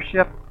 gym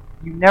membership,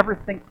 you never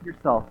think to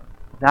yourself,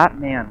 that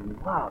man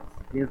loves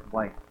his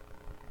wife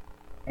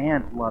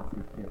and loves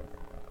his kids.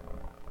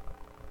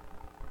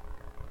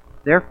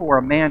 Therefore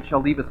a man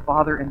shall leave his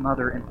father and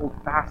mother and hold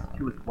fast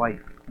to his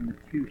wife, and the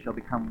two shall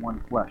become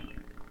one flesh.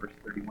 Verse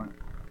 31.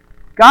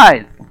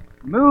 Guys,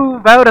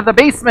 move out of the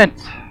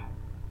basement.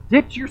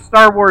 Ditch your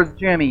Star Wars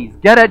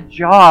jammies. Get a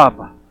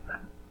job.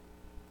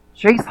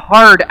 Chase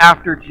hard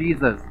after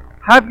Jesus.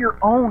 Have your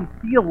own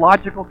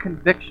theological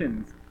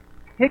convictions.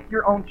 Pick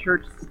your own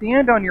church.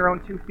 Stand on your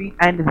own 2 feet.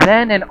 And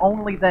then and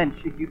only then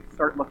should you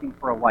start looking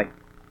for a wife.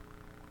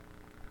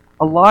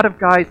 A lot of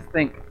guys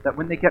think that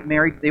when they get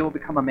married, they will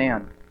become a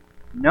man.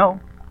 No.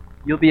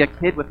 You'll be a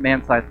kid with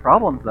man-sized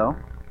problems, though.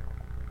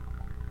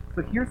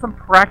 So here's some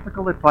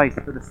practical advice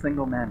for the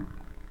single men.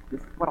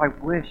 This is what I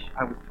wish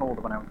I was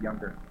told when I was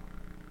younger.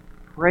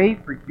 Pray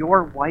for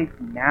your wife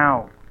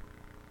now,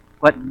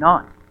 but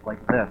not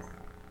like this.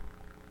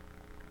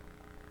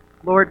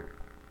 Lord,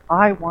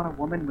 I want a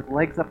woman with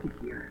legs up to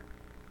here,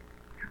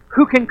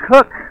 who can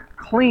cook,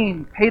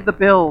 clean, pay the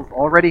bills,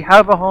 already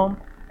have a home,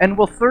 and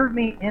will serve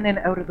me in and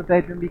out of the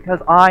bedroom because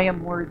I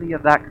am worthy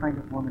of that kind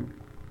of woman.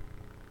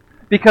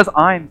 Because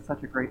I'm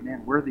such a great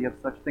man, worthy of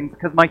such things,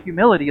 because my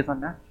humility is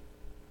unmatched.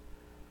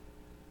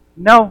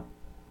 No,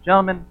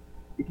 gentlemen,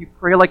 if you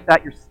pray like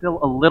that, you're still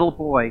a little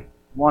boy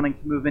wanting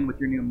to move in with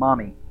your new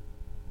mommy,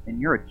 and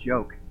you're a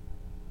joke.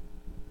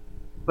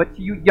 But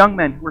to you young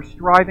men who are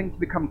striving to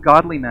become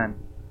godly men,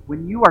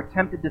 when you are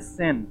tempted to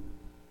sin,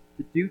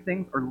 to do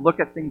things or look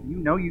at things you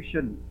know you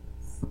shouldn't,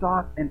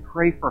 stop and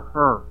pray for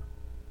her.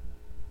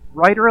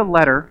 Write her a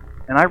letter,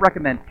 and I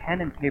recommend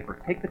pen and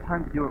paper. Take the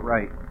time to do it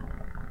right.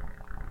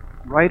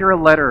 Write her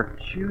a letter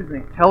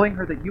telling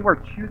her that you are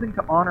choosing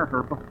to honor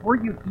her before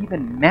you've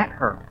even met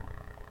her,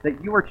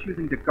 that you are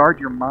choosing to guard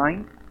your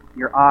mind,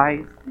 your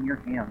eyes, and your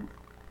hands,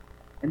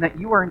 and that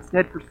you are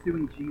instead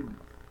pursuing Jesus.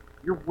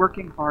 You're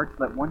working hard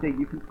so that one day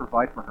you can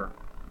provide for her.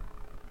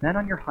 Then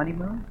on your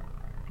honeymoon,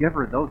 give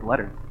her those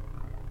letters.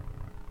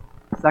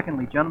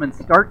 Secondly, gentlemen,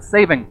 start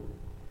saving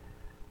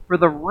for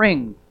the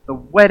ring, the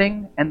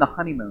wedding, and the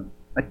honeymoon,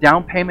 a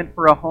down payment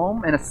for a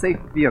home, and a safe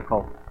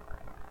vehicle.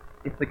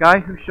 If the guy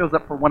who shows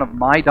up for one of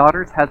my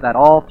daughters has that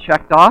all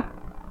checked off,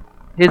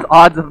 his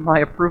odds of my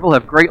approval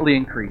have greatly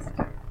increased.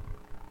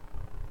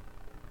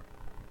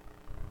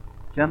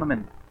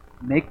 Gentlemen,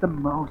 make the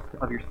most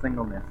of your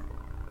singleness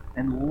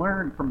and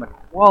learn from the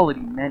quality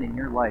men in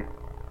your life.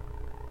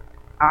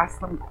 Ask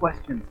them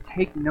questions,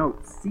 take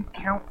notes, seek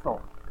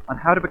counsel on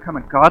how to become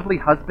a godly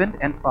husband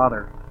and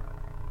father.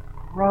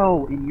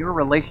 Grow in your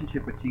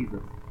relationship with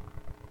Jesus.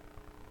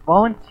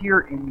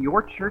 Volunteer in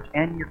your church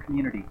and your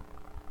community.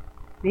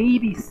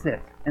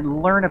 Babysit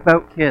and learn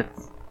about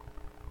kids.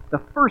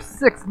 The first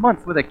 6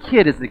 months with a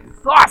kid is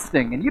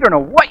exhausting and you don't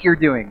know what you're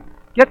doing.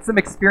 Get some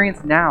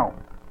experience now.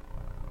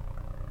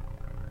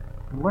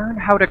 Learn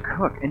how to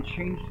cook and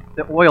change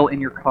the oil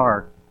in your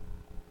car.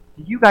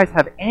 Do you guys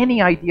have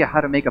any idea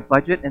how to make a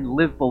budget and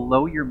live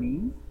below your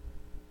means?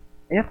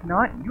 If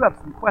not, you have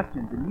some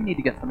questions and you need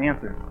to get some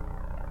answers.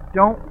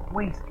 Don't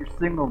waste your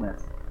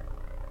singleness.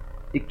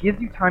 It gives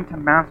you time to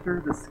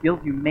master the skills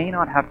you may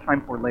not have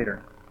time for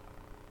later.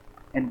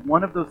 And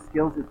one of those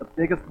skills is the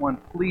biggest one.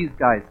 Please,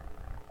 guys,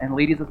 and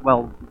ladies as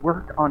well,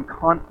 work on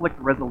conflict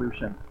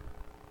resolution.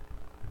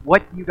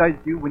 What do you guys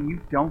do when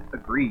you don't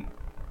agree?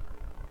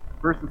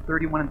 Verses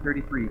 31 and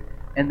 33.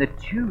 And the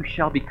two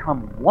shall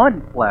become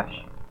one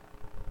flesh.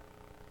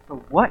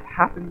 So what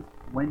happens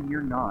when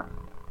you're not?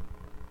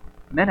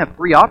 Men have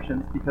three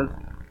options because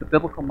the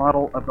biblical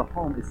model of the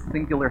home is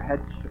singular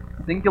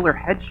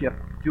headship,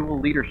 dual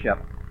leadership.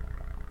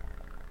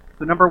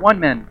 So number one,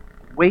 men,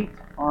 wait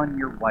on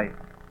your wife.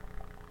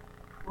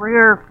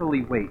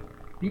 Prayerfully wait.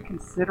 Be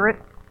considerate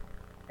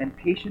and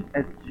patient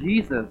as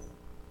Jesus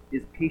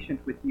is patient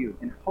with you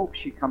and hope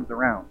she comes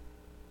around.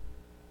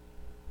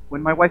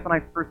 When my wife and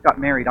I first got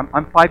married,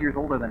 I'm 5 years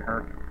older than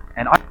her,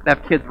 and I could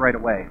have kids right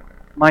away.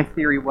 My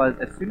theory was,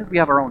 as soon as we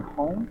have our own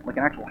home, like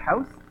an actual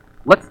house,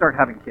 let's start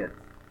having kids.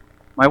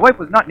 My wife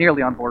was not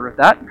nearly on board with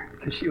that,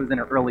 because she was in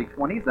her early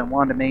 20s and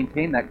wanted to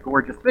maintain that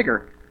gorgeous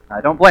figure.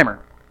 I don't blame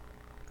her.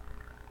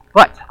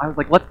 But I was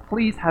like, let's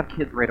please have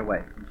kids right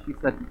away. And she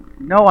said,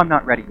 no, I'm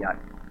not ready yet.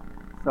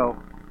 So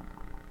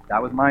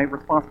that was my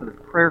response to this,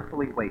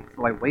 prayerfully wait.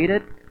 So I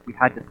waited, we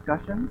had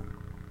discussions,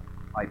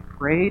 I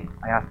prayed,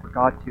 I asked for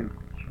God to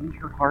change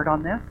her heart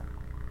on this,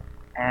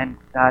 and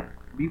that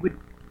we would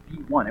be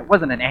one. It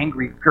wasn't an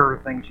angry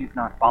grr thing, she's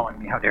not following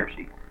me, how dare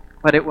she.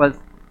 But it was,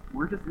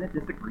 we're just in a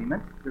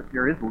disagreement.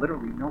 There is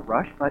literally no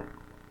rush, but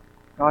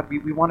God,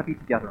 we want to be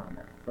together on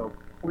this. So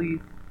please,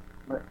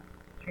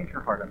 change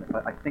her heart on this.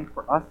 I think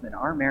for us in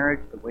our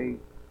marriage, the way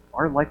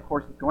our life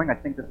course is going, I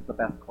think this is the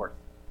best course.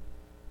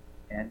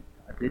 And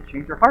I did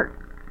change her heart.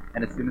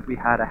 And as soon as we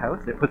had a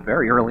house, it was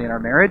very early in our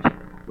marriage,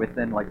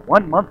 within like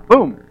 1 month,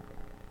 boom,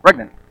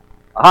 pregnant.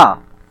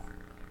 Aha.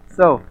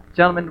 So,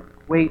 gentlemen,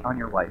 wait on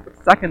your wife.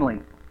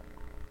 Secondly,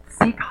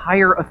 seek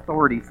higher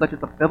authority, such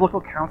as a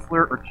biblical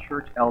counselor or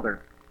church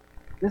elder.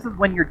 This is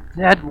when you're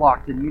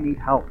deadlocked and you need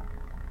help.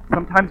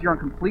 Sometimes you're on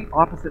complete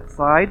opposite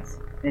sides,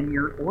 and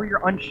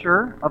you're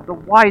unsure of the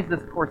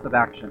wisest course of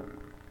action.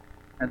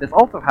 And this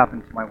also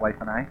happened to my wife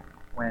and I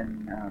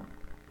when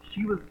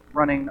she was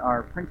running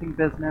our printing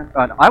business.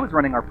 I was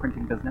running our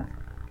printing business,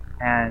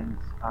 and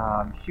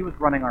she was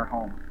running our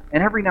home.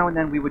 And every now and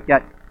then we would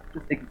get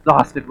just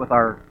exhausted with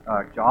our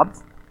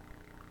jobs,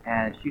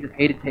 and she just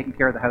hated taking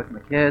care of the house and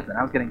the kids, and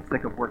I was getting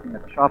sick of working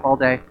at the shop all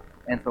day.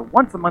 And so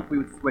once a month we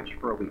would switch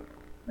for a week,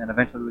 and then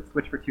eventually we would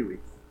switch for 2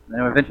 weeks, and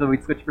then eventually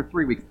we'd switch for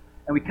 3 weeks.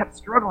 And we kept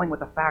struggling with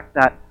the fact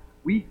that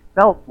we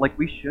felt like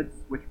we should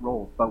switch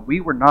roles, but we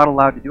were not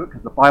allowed to do it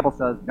because the Bible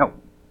says no.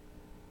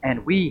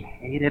 And we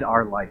hated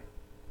our life.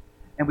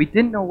 And we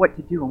didn't know what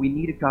to do, and we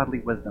needed godly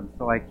wisdom.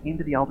 So I came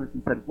to the elders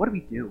and said, what do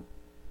we do?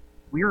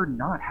 We're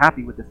not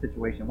happy with the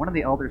situation. One of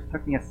the elders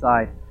took me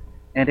aside,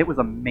 and it was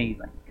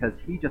amazing, because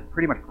he just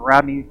pretty much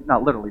grabbed me,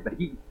 not literally, but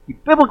he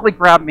biblically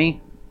grabbed me,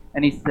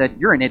 and he said,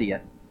 you're an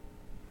idiot.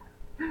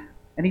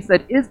 And he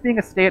said, is being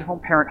a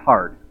stay-at-home parent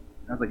hard?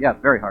 And I was like, yeah,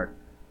 it's very hard.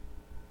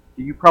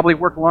 Do you probably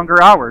work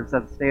longer hours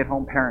as a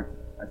stay-at-home parent?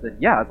 I said,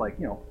 yeah. It's like,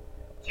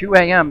 2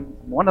 a.m.,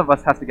 one of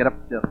us has to get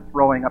up to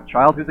throwing up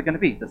child. Who's it going to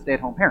be? The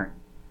stay-at-home parent.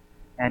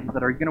 And he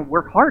said, are you going to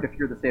work hard if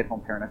you're the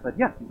stay-at-home parent? I said,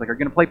 yes. He's like, are you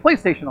going to play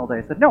PlayStation all day?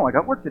 I said, no, I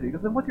got work to do. He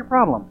goes, then what's your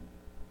problem?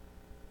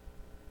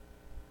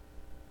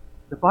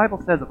 The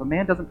Bible says if a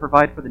man doesn't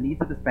provide for the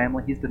needs of his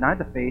family, he's denied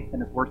the faith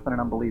and is worse than an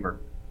unbeliever.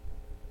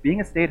 Being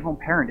a stay-at-home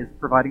parent is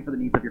providing for the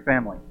needs of your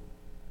family.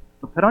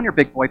 So put on your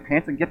big boy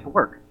pants and get to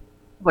work.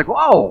 It's like,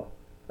 whoa,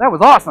 that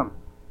was awesome.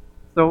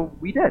 So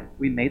we did.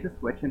 We made the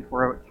switch, and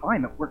for a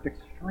time it worked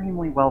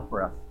extremely well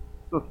for us.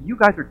 So if you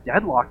guys are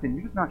deadlocked and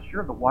you're just not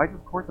sure of the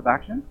wisest course of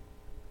action,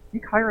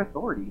 seek higher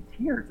authority. It's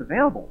here. It's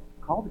available.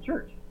 Call the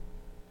church.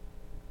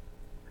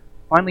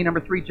 Finally, number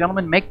 3,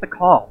 gentlemen, make the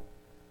call.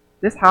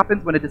 This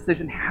happens when a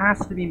decision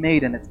has to be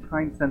made and it's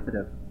time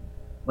sensitive.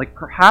 Like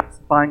perhaps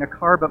buying a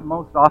car, but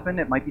most often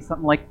it might be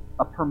something like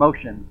a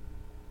promotion.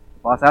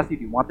 The boss asks you,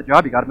 do you want the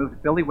job? You got to move to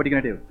Philly. What are you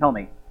going to do? Tell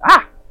me.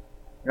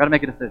 You got to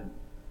make a decision.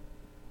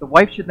 The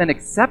wife should then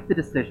accept the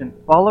decision,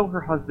 follow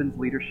her husband's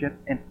leadership,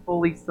 and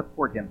fully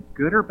support him.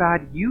 Good or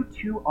bad, you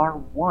two are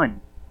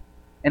one.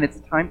 And it's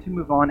time to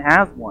move on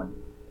as one.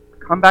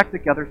 Come back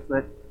together so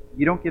that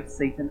you don't give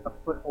Satan a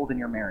foothold in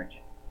your marriage.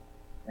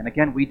 And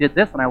again, we did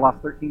this and I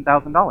lost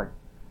 $13,000.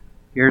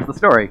 Here's the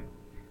story.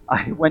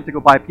 I went to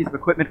go buy a piece of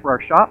equipment for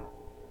our shop,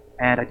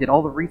 and I did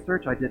all the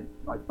research. I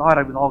thought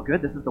I was all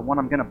good. This is the one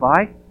I'm going to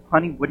buy.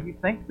 Honey, what do you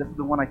think? This is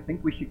the one I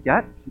think we should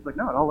get. She's like,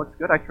 no, it all looks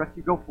good. I trust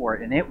you. Go for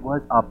it. And it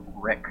was a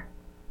brick.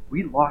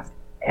 We lost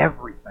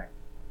everything.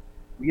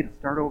 We had to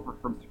start over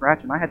from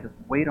scratch, and I had this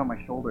weight on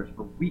my shoulders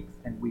for weeks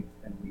and weeks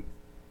and weeks.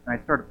 And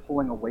I started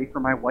pulling away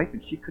from my wife,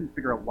 and she couldn't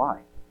figure out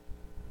why.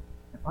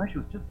 And finally she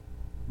was just,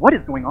 what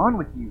is going on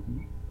with you?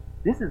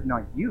 This is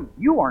not you.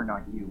 You are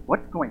not you.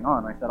 What's going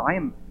on? I said,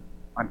 I'm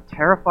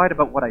terrified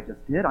about what I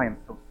just did. I am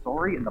so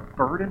sorry, and the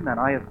burden that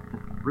I have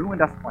just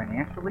ruined us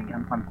financially.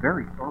 I'm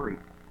very sorry.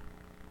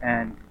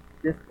 And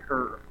this,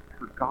 her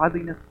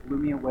godliness blew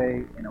me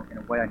away in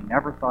a way I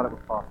never thought it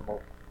was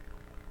possible.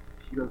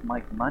 She goes,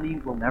 Mike, money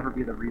will never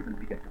be the reason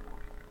we get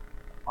divorced.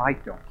 I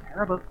don't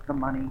care about the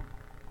money.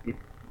 If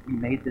we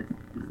made this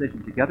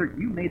decision together,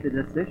 you made the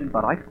decision,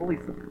 but I fully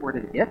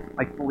supported it.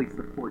 I fully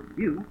support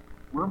you.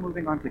 We're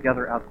moving on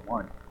together as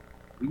one.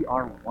 We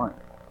are one.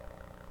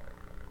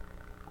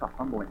 What a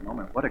humbling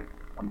moment. What an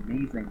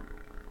amazing,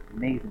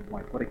 amazing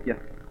wife. What a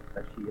gift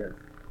that she is.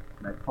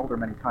 And I've told her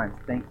many times,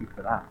 thank you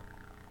for that.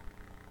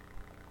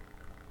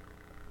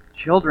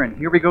 Children,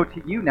 here we go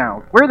to you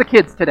now. Where are the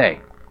kids today?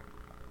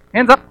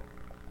 Hands up.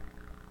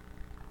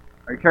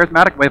 Are you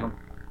charismatic? Wave them.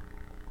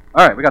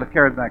 All right, we got a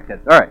charismatic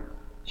kids. All right.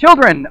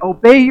 Children,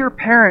 obey your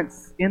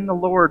parents in the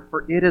Lord,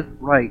 for it is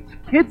right.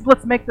 Kids,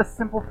 let's make this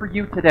simple for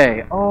you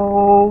today.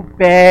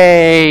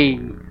 Obey.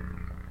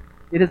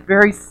 It is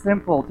very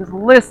simple. Just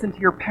listen to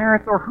your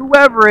parents or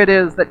whoever it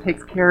is that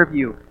takes care of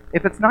you.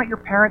 If it's not your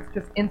parents,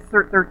 just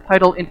insert their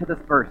title into this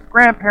verse.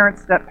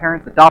 Grandparents,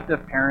 step-parents,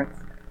 adoptive parents.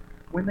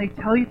 When they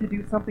tell you to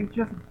do something,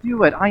 just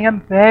do it. I am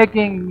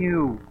begging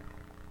you.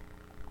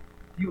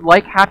 Do you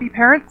like happy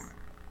parents?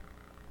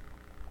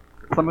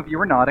 Some of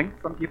you are nodding.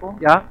 Some people,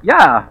 yeah.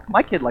 Yeah,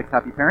 my kid likes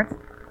happy parents.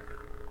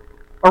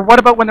 Or what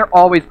about when they're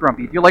always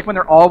grumpy? Do you like when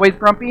they're always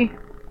grumpy?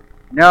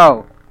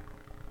 No.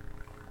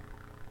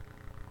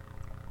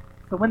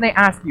 So when they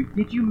ask you,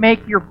 did you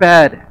make your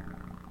bed?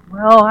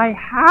 Well, I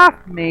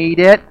half made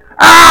it.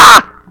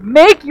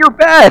 Make your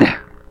bed!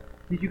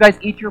 Did you guys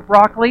eat your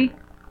broccoli?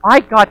 I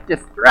got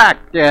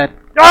distracted.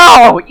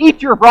 No!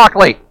 Eat your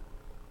broccoli!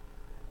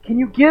 Can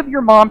you give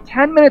your mom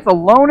 10 minutes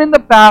alone in the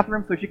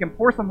bathroom so she can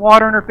pour some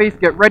water on her face,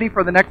 get ready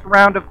for the next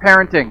round of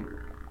parenting?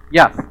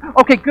 Yes.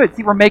 Okay, good.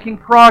 See, we're making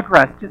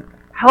progress. Just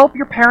help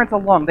your parents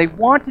along. They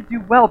want to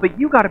do well, but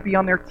you got to be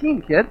on their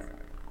team, kids.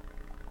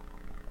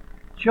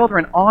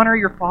 Children, honor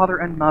your father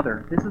and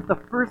mother. This is the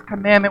first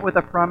commandment with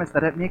a promise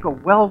that it may go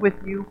well with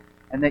you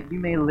and that you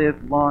may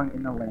live long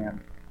in the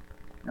land.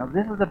 Now,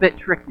 this is a bit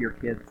trickier,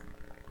 kids.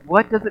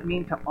 What does it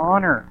mean to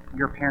honor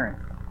your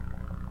parents?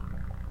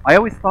 I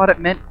always thought it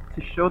meant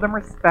to show them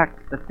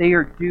respect that they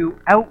are due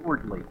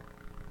outwardly.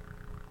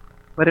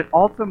 But it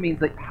also means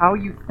that how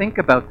you think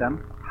about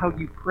them, how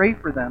you pray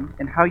for them,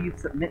 and how you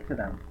submit to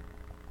them.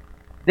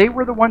 They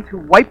were the ones who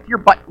wiped your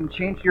butt and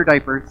changed your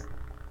diapers.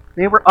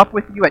 They were up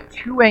with you at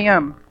 2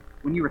 a.m.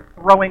 when you were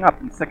throwing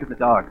up and sick as a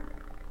dog.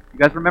 You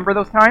guys remember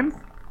those times?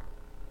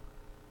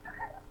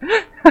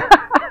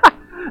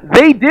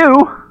 They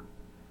do.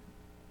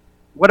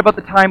 What about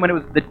the time when it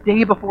was the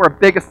day before a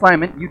big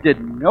assignment, you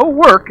did no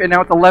work, and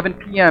now it's 11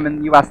 p.m.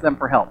 and you asked them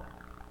for help?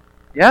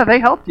 Yeah, they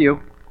helped you.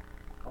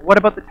 What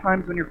about the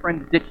times when your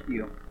friends ditched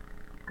you,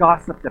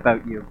 gossiped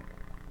about you?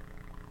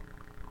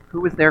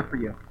 Who was there for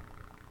you?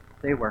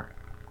 They were.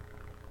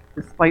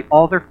 Despite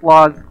all their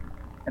flaws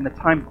and the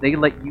times they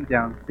let you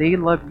down, they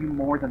love you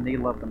more than they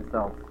love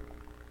themselves.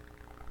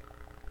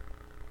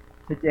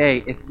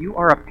 Today, if you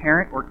are a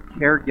parent or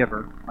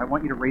caregiver, I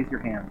want you to raise your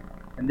hand,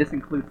 and this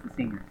includes the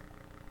seniors.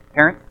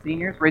 Parents,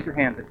 seniors, raise your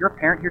hands. If you're a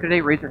parent here today,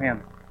 raise your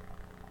hands.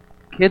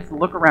 Kids,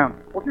 look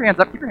around. Hold your hands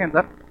up. Keep your hands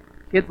up.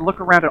 Kids, look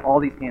around at all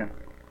these hands.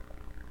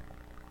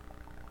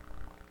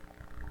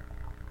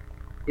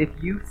 If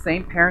you,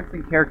 same parents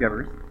and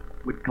caregivers,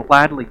 would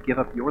gladly give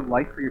up your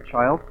life for your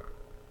child,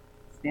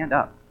 stand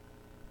up.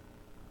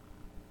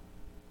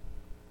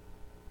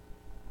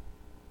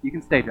 You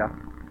can stay, Jeff.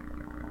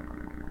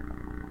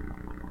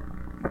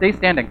 Stay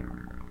standing.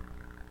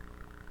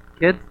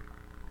 Kids,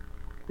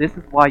 this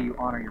is why you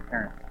honor your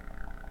parents.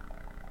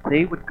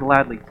 They would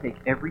gladly take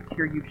every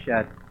tear you've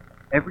shed,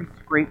 every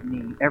scraped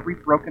knee, every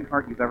broken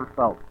heart you've ever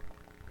felt.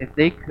 If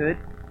they could,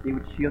 they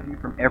would shield you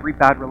from every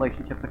bad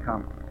relationship to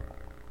come.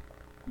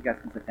 You guys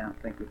can sit down.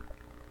 Thank you.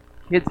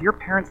 Kids, your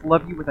parents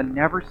love you with a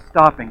never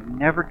stopping,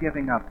 never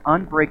giving up,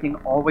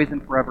 unbreaking, always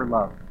and forever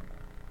love.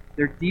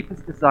 Their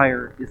deepest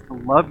desire is to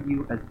love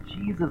you as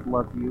Jesus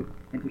loves you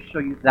and to show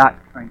you that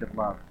kind of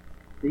love.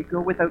 They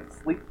go without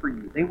sleep for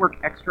you. They work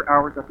extra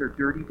hours at their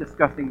dirty,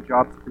 disgusting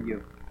jobs for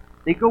you.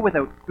 They go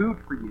without food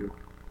for you,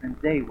 and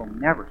they will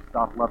never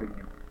stop loving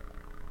you.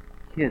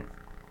 Kids,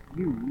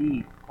 you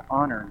need to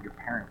honor your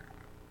parents.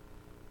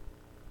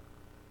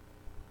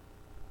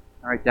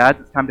 All right, dads,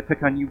 it's time to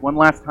pick on you one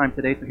last time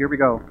today, so here we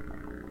go.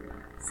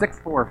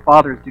 6-4,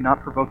 fathers, do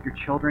not provoke your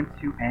children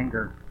to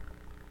anger.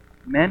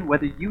 Men,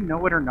 whether you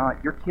know it or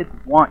not, your kids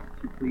want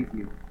to please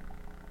you.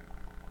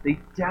 They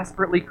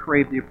desperately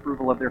crave the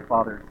approval of their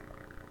fathers.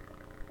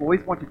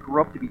 Boys want to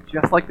grow up to be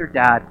just like their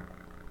dad,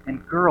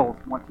 and girls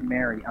want to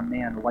marry a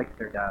man like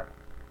their dad.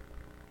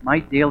 My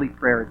daily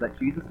prayer is that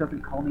Jesus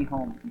doesn't call me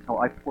home until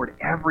I've poured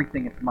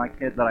everything into my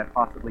kids that I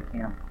possibly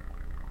can.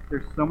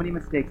 There's so many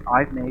mistakes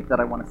I've made that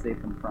I want to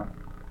save them from.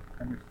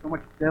 And there's so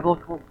much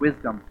biblical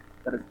wisdom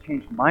that has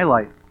changed my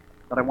life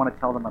that I want to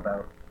tell them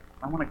about.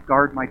 I want to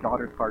guard my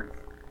daughter's hearts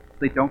so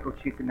they don't go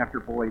chasing after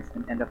boys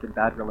and end up in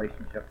bad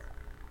relationships.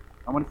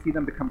 I want to see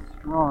them become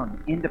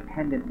strong,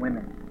 independent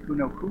women who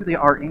know who they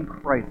are in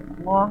Christ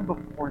long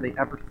before they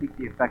ever seek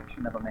the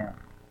affection of a man.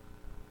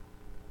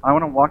 I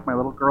want to walk my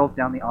little girls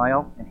down the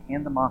aisle and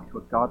hand them off to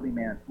a godly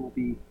man who will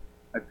be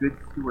a good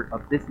steward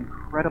of this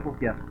incredible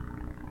gift,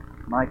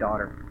 my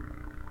daughter,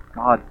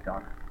 God's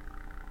daughter.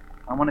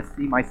 I want to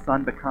see my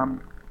son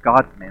become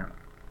God's man,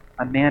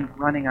 a man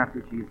running after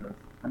Jesus,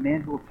 a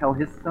man who will tell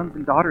his sons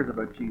and daughters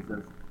about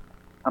Jesus,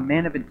 a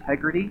man of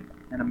integrity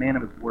and a man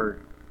of his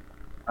word.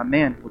 A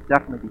man who will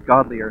definitely be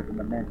godlier than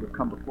the men who have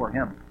come before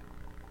him.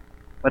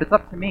 But it's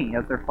up to me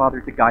as their father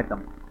to guide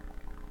them.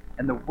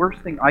 And the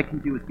worst thing I can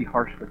do is be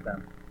harsh with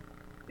them.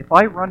 If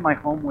I run my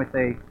home with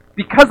a,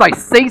 because I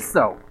say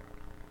so,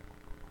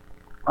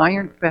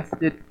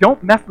 iron-fisted,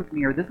 don't mess with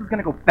me or this is going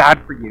to go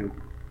bad for you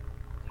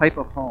type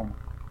of home,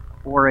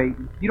 or a,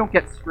 if you don't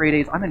get straight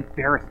A's, I'm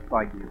embarrassed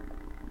by you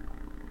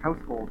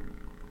household,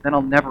 then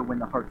I'll never win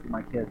the hearts of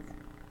my kids.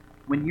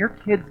 When your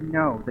kids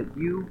know that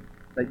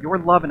your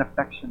love and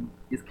affection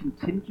is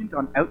contingent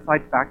on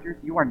outside factors,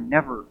 you are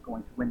never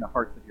going to win the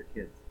hearts of your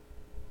kids.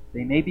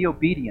 They may be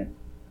obedient,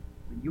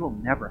 but you will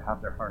never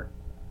have their heart.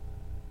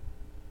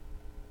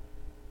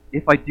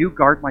 If I do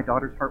guard my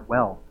daughter's heart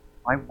well,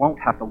 I won't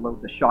have to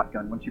load the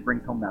shotgun when she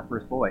brings home that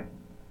first boy.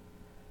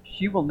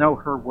 She will know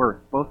her worth,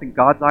 both in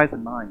God's eyes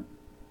and mine.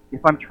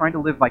 If I'm trying to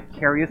live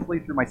vicariously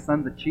through my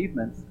son's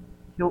achievements,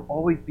 he'll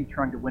always be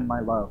trying to win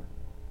my love.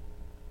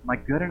 Am I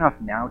good enough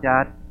now,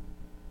 Dad?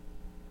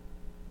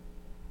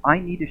 I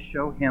need to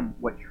show him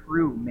what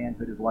true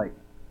manhood is like.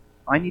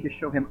 I need to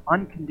show him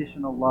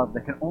unconditional love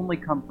that can only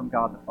come from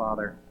God the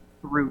Father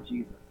through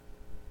Jesus.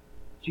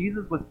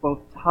 Jesus was both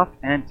tough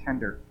and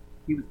tender.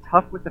 He was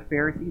tough with the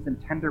Pharisees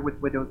and tender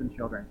with widows and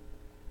children.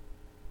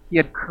 He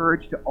had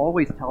courage to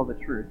always tell the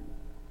truth,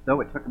 though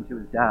it took him to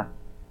his death.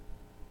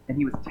 And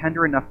he was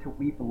tender enough to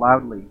weep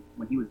loudly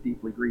when he was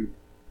deeply grieved.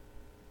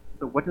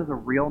 So what does a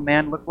real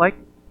man look like?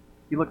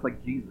 He looks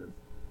like Jesus.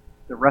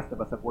 The rest of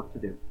us have work to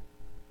do.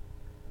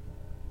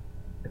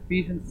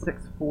 Ephesians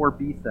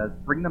 6:4b says,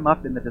 bring them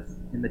up in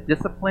the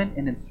discipline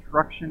and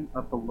instruction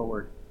of the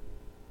Lord.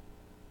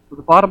 So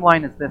the bottom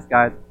line is this,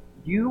 guys.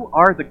 You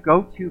are the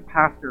go-to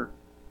pastor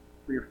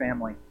for your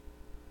family.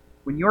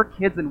 When your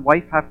kids and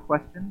wife have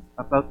questions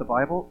about the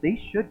Bible,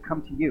 they should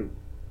come to you.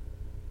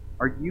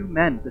 Are you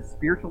men the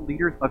spiritual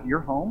leaders of your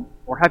home,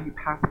 or have you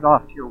passed it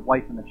off to your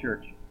wife in the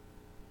church?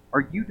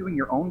 Are you doing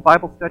your own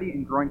Bible study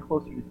and growing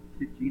closer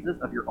to Jesus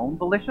of your own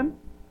volition?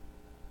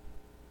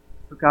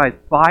 So guys,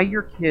 buy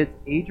your kids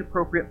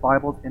age-appropriate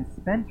Bibles and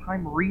spend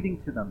time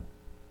reading to them.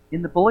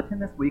 In the bulletin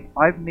this week,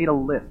 I've made a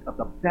list of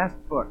the best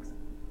books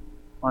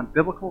on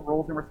biblical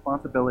roles and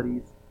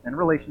responsibilities and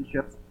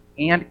relationships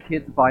and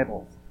kids'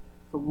 Bibles.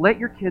 So let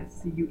your kids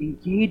see you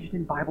engaged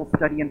in Bible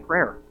study and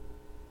prayer.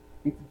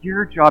 It's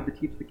your job to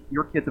teach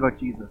your kids about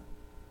Jesus.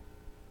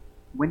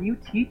 When you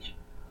teach,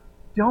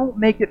 don't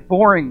make it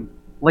boring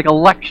like a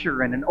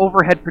lecture and an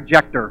overhead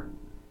projector.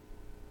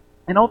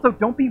 And also,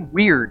 don't be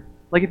weird.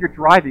 Like if you're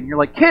driving, you're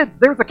like, kids,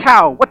 there's a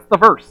cow. What's the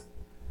verse?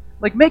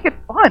 Like, make it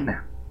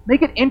fun.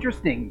 Make it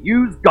interesting.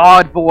 Use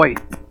God voice.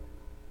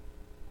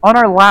 On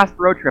our last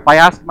road trip, I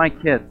asked my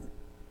kids,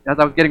 as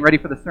I was getting ready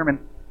for the sermon,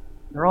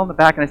 they're all in the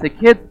back, and I say,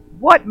 kids,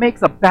 what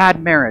makes a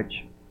bad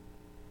marriage?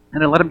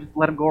 And I let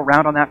them go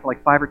around on that for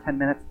like 5 or 10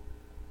 minutes.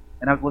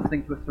 And I was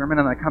listening to a sermon,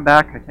 and I come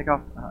back, I take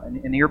off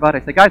an earbud,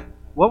 I say, guys,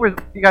 what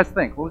do you guys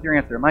think? What was your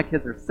answer? My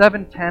kids are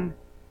 7, 10,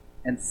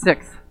 and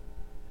 6.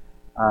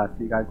 So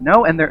you guys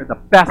know, and they're the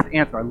best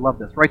answer. I love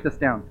this. Write this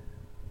down.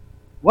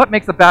 What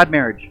makes a bad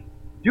marriage?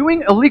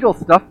 Doing illegal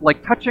stuff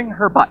like touching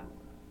her butt.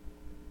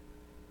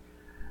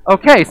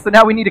 Okay, so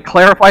now we need to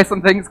clarify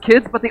some things,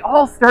 kids, but they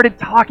all started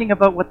talking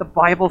about what the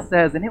Bible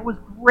says, and it was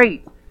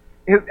great.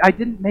 I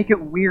didn't make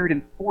it weird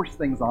and force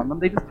things on them.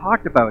 They just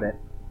talked about it.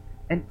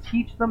 And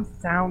teach them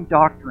sound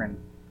doctrine.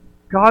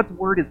 God's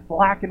word is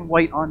black and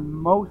white on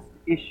most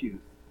issues,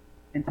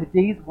 and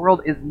today's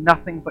world is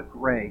nothing but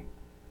gray.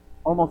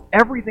 Almost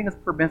everything is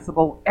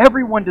permissible.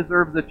 Everyone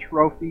deserves a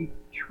trophy.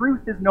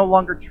 Truth is no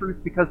longer truth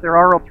because there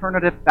are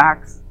alternative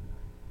facts.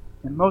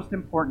 And most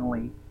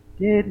importantly,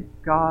 did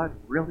God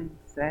really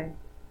say?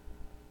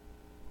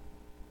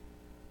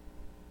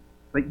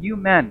 But you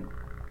men,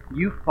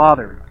 you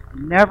fathers,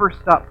 never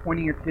stop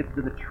pointing your kids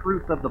to the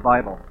truth of the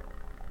Bible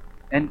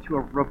and to a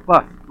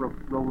robust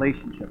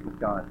relationship with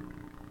God.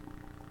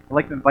 I'd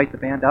like to invite the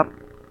band up.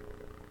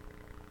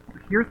 So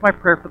here's my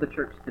prayer for the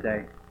church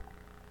today,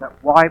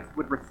 that wives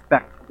would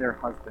respect their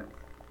husbands,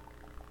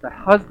 that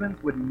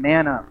husbands would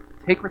man up,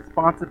 take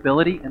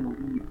responsibility, and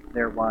lead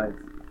their wives,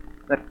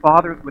 that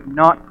fathers would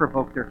not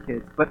provoke their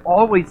kids, but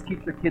always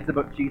teach their kids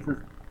about Jesus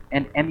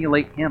and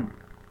emulate him,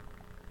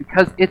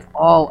 because it's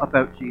all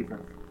about Jesus.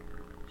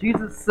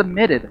 Jesus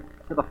submitted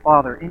to the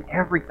Father in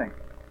everything.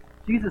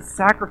 Jesus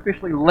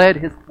sacrificially led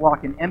his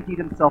flock and emptied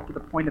himself to the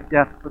point of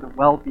death for the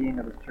well-being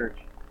of his church.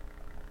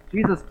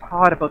 Jesus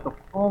taught about the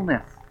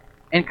fullness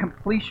and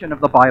completion of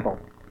the Bible.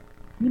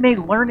 He made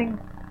learning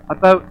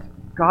about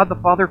God the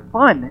Father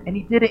fun, and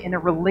he did it in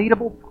a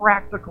relatable,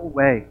 practical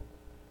way.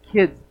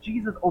 Kids,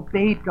 Jesus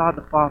obeyed God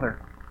the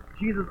Father.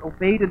 Jesus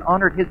obeyed and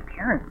honored his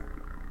parents,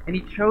 and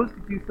he chose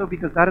to do so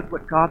because that is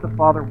what God the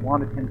Father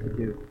wanted him to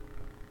do.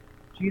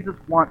 Jesus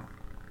wants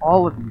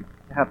all of you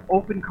to have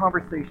open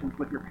conversations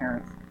with your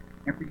parents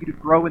and for you to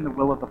grow in the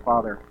will of the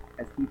Father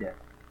as he did.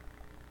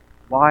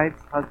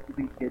 Wives, husbands,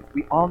 and kids,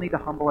 we all need to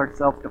humble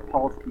ourselves to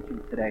Paul's teaching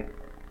today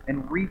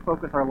and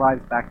refocus our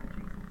lives back to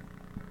Jesus.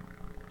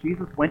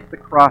 Jesus went to the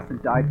cross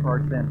and died for our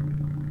sins.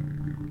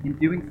 In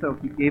doing so,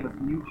 he gave us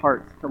new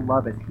hearts to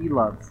love as he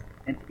loves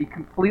and to be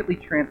completely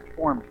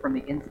transformed from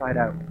the inside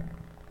out.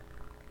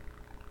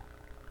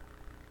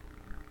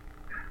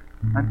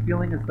 I'm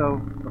feeling as though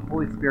the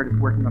Holy Spirit is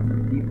working on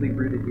some deeply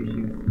rooted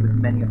issues with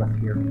many of us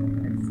here,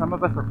 and some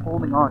of us are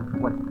holding on to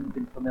what's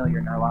been familiar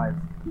in our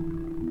lives.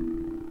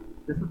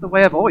 This is the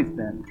way I've always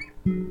been.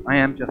 I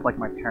am just like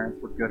my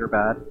parents were, good or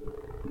bad.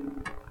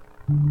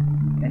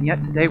 And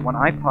yet today, when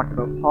I talked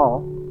about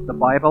Paul, the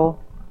Bible,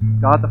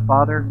 God the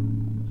Father,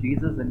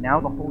 Jesus, and now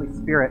the Holy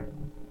Spirit,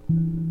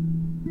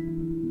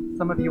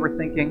 some of you are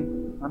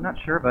thinking, I'm not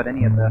sure about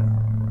any of this.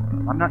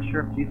 I'm not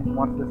sure if Jesus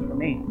wants this for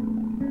me.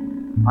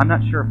 I'm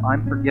not sure if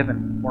I'm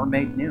forgiven or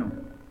made new.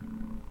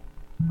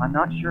 I'm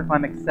not sure if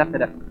I'm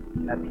accepted at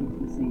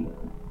PTC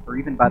or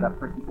even by that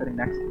person sitting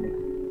next to me.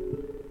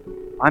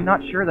 I'm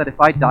not sure that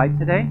if I died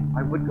today,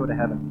 I would go to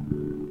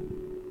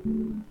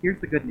heaven.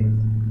 Here's the good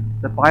news.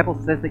 The Bible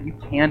says that you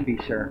can be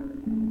sure.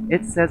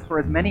 It says, for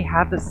as many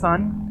have the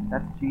Son,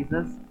 that's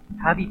Jesus,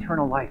 have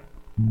eternal life.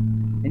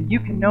 And you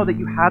can know that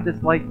you have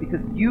this life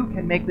because you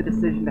can make the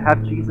decision to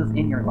have Jesus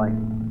in your life.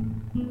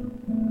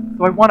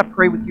 So I want to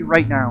pray with you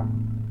right now.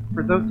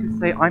 For those who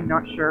say, I'm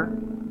not sure,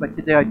 but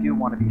today I do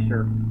want to be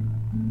sure.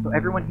 So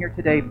everyone here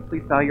today,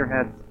 please bow your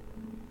heads.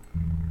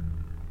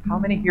 How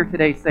many here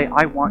today say,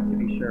 I want to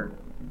be sure?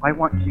 I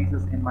want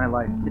Jesus in my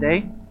life.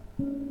 Today,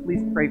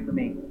 please pray for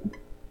me.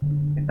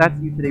 If that's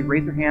you today,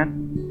 raise your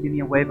hand, give me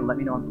a wave, and let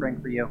me know I'm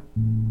praying for you.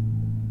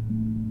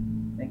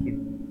 Thank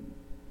you.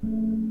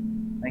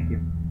 Thank you.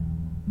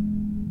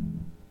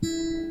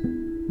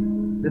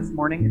 This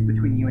morning is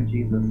between you and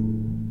Jesus.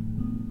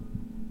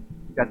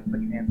 You guys can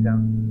put your hands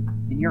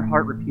down. In your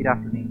heart, repeat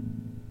after me.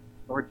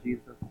 Lord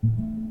Jesus,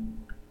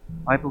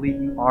 I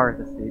believe you are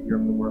the Savior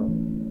of the world,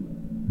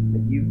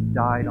 that you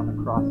died on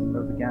the cross and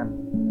rose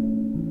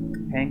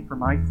again, paying for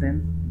my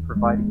sins and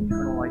providing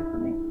eternal life for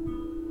me.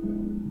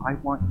 I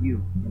want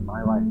you in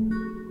my life.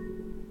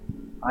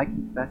 I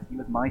confess you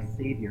as my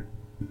Savior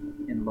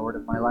and Lord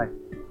of my life.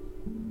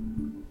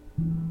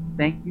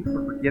 Thank you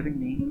for forgiving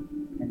me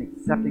and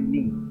accepting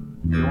me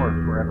into your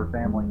forever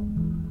family.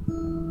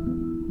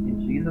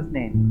 In Jesus'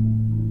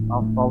 name,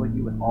 I'll follow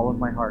you with all of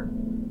my heart.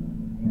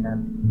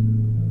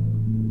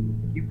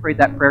 Amen. If you prayed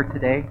that prayer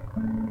today,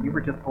 you were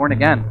just born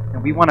again,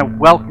 and we want to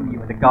welcome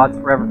you into God's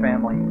forever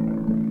family.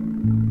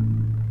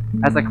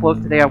 As I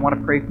close today, I want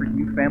to pray for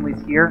you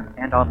families here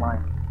and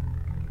online.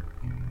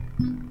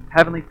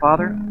 Heavenly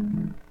Father,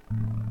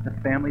 the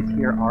families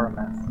here are a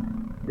mess.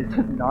 This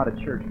is not a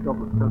church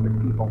filled with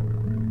perfect people,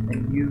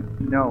 and you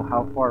know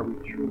how far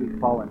we've truly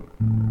fallen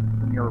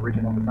from your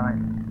original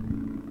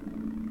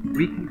design.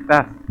 We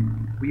confess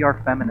we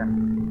are feminists,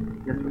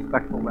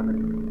 disrespectful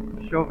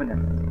women,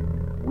 chauvinists,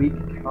 weak,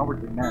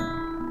 cowardly men,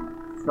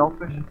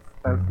 selfish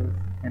spouses,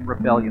 and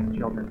rebellious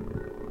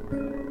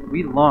children.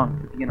 We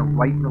long to be in a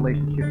right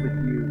relationship with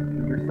you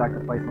through your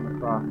sacrifice on the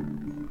cross.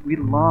 We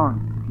long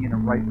to be in a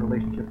right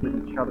relationship with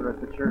each other as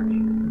the church,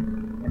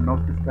 and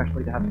most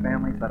especially to have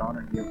families that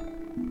honor you.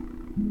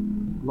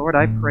 Lord,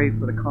 I pray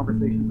for the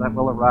conversations that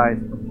will arise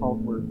from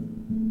Paul's words.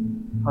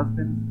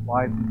 Husbands,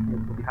 wives, and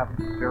kids will be having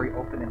some very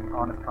open and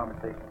honest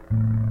conversations.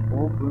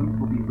 Old wounds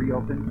will be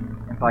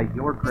reopened, and by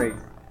your grace,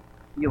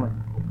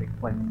 healing will take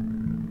place.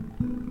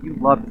 You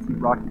love to see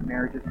rocky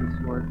marriages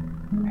restored,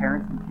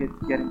 parents and kids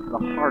get into the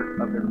heart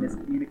of their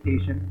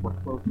miscommunication or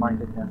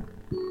closed-mindedness.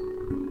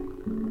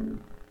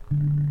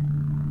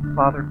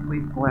 Father,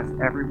 please bless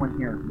everyone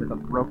here with a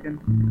broken,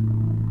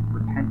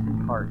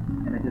 repentant heart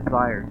and a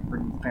desire to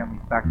bring these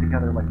families back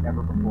together like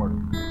never before.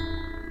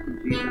 In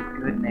Jesus'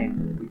 good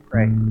name we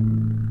pray.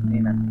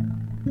 Amen.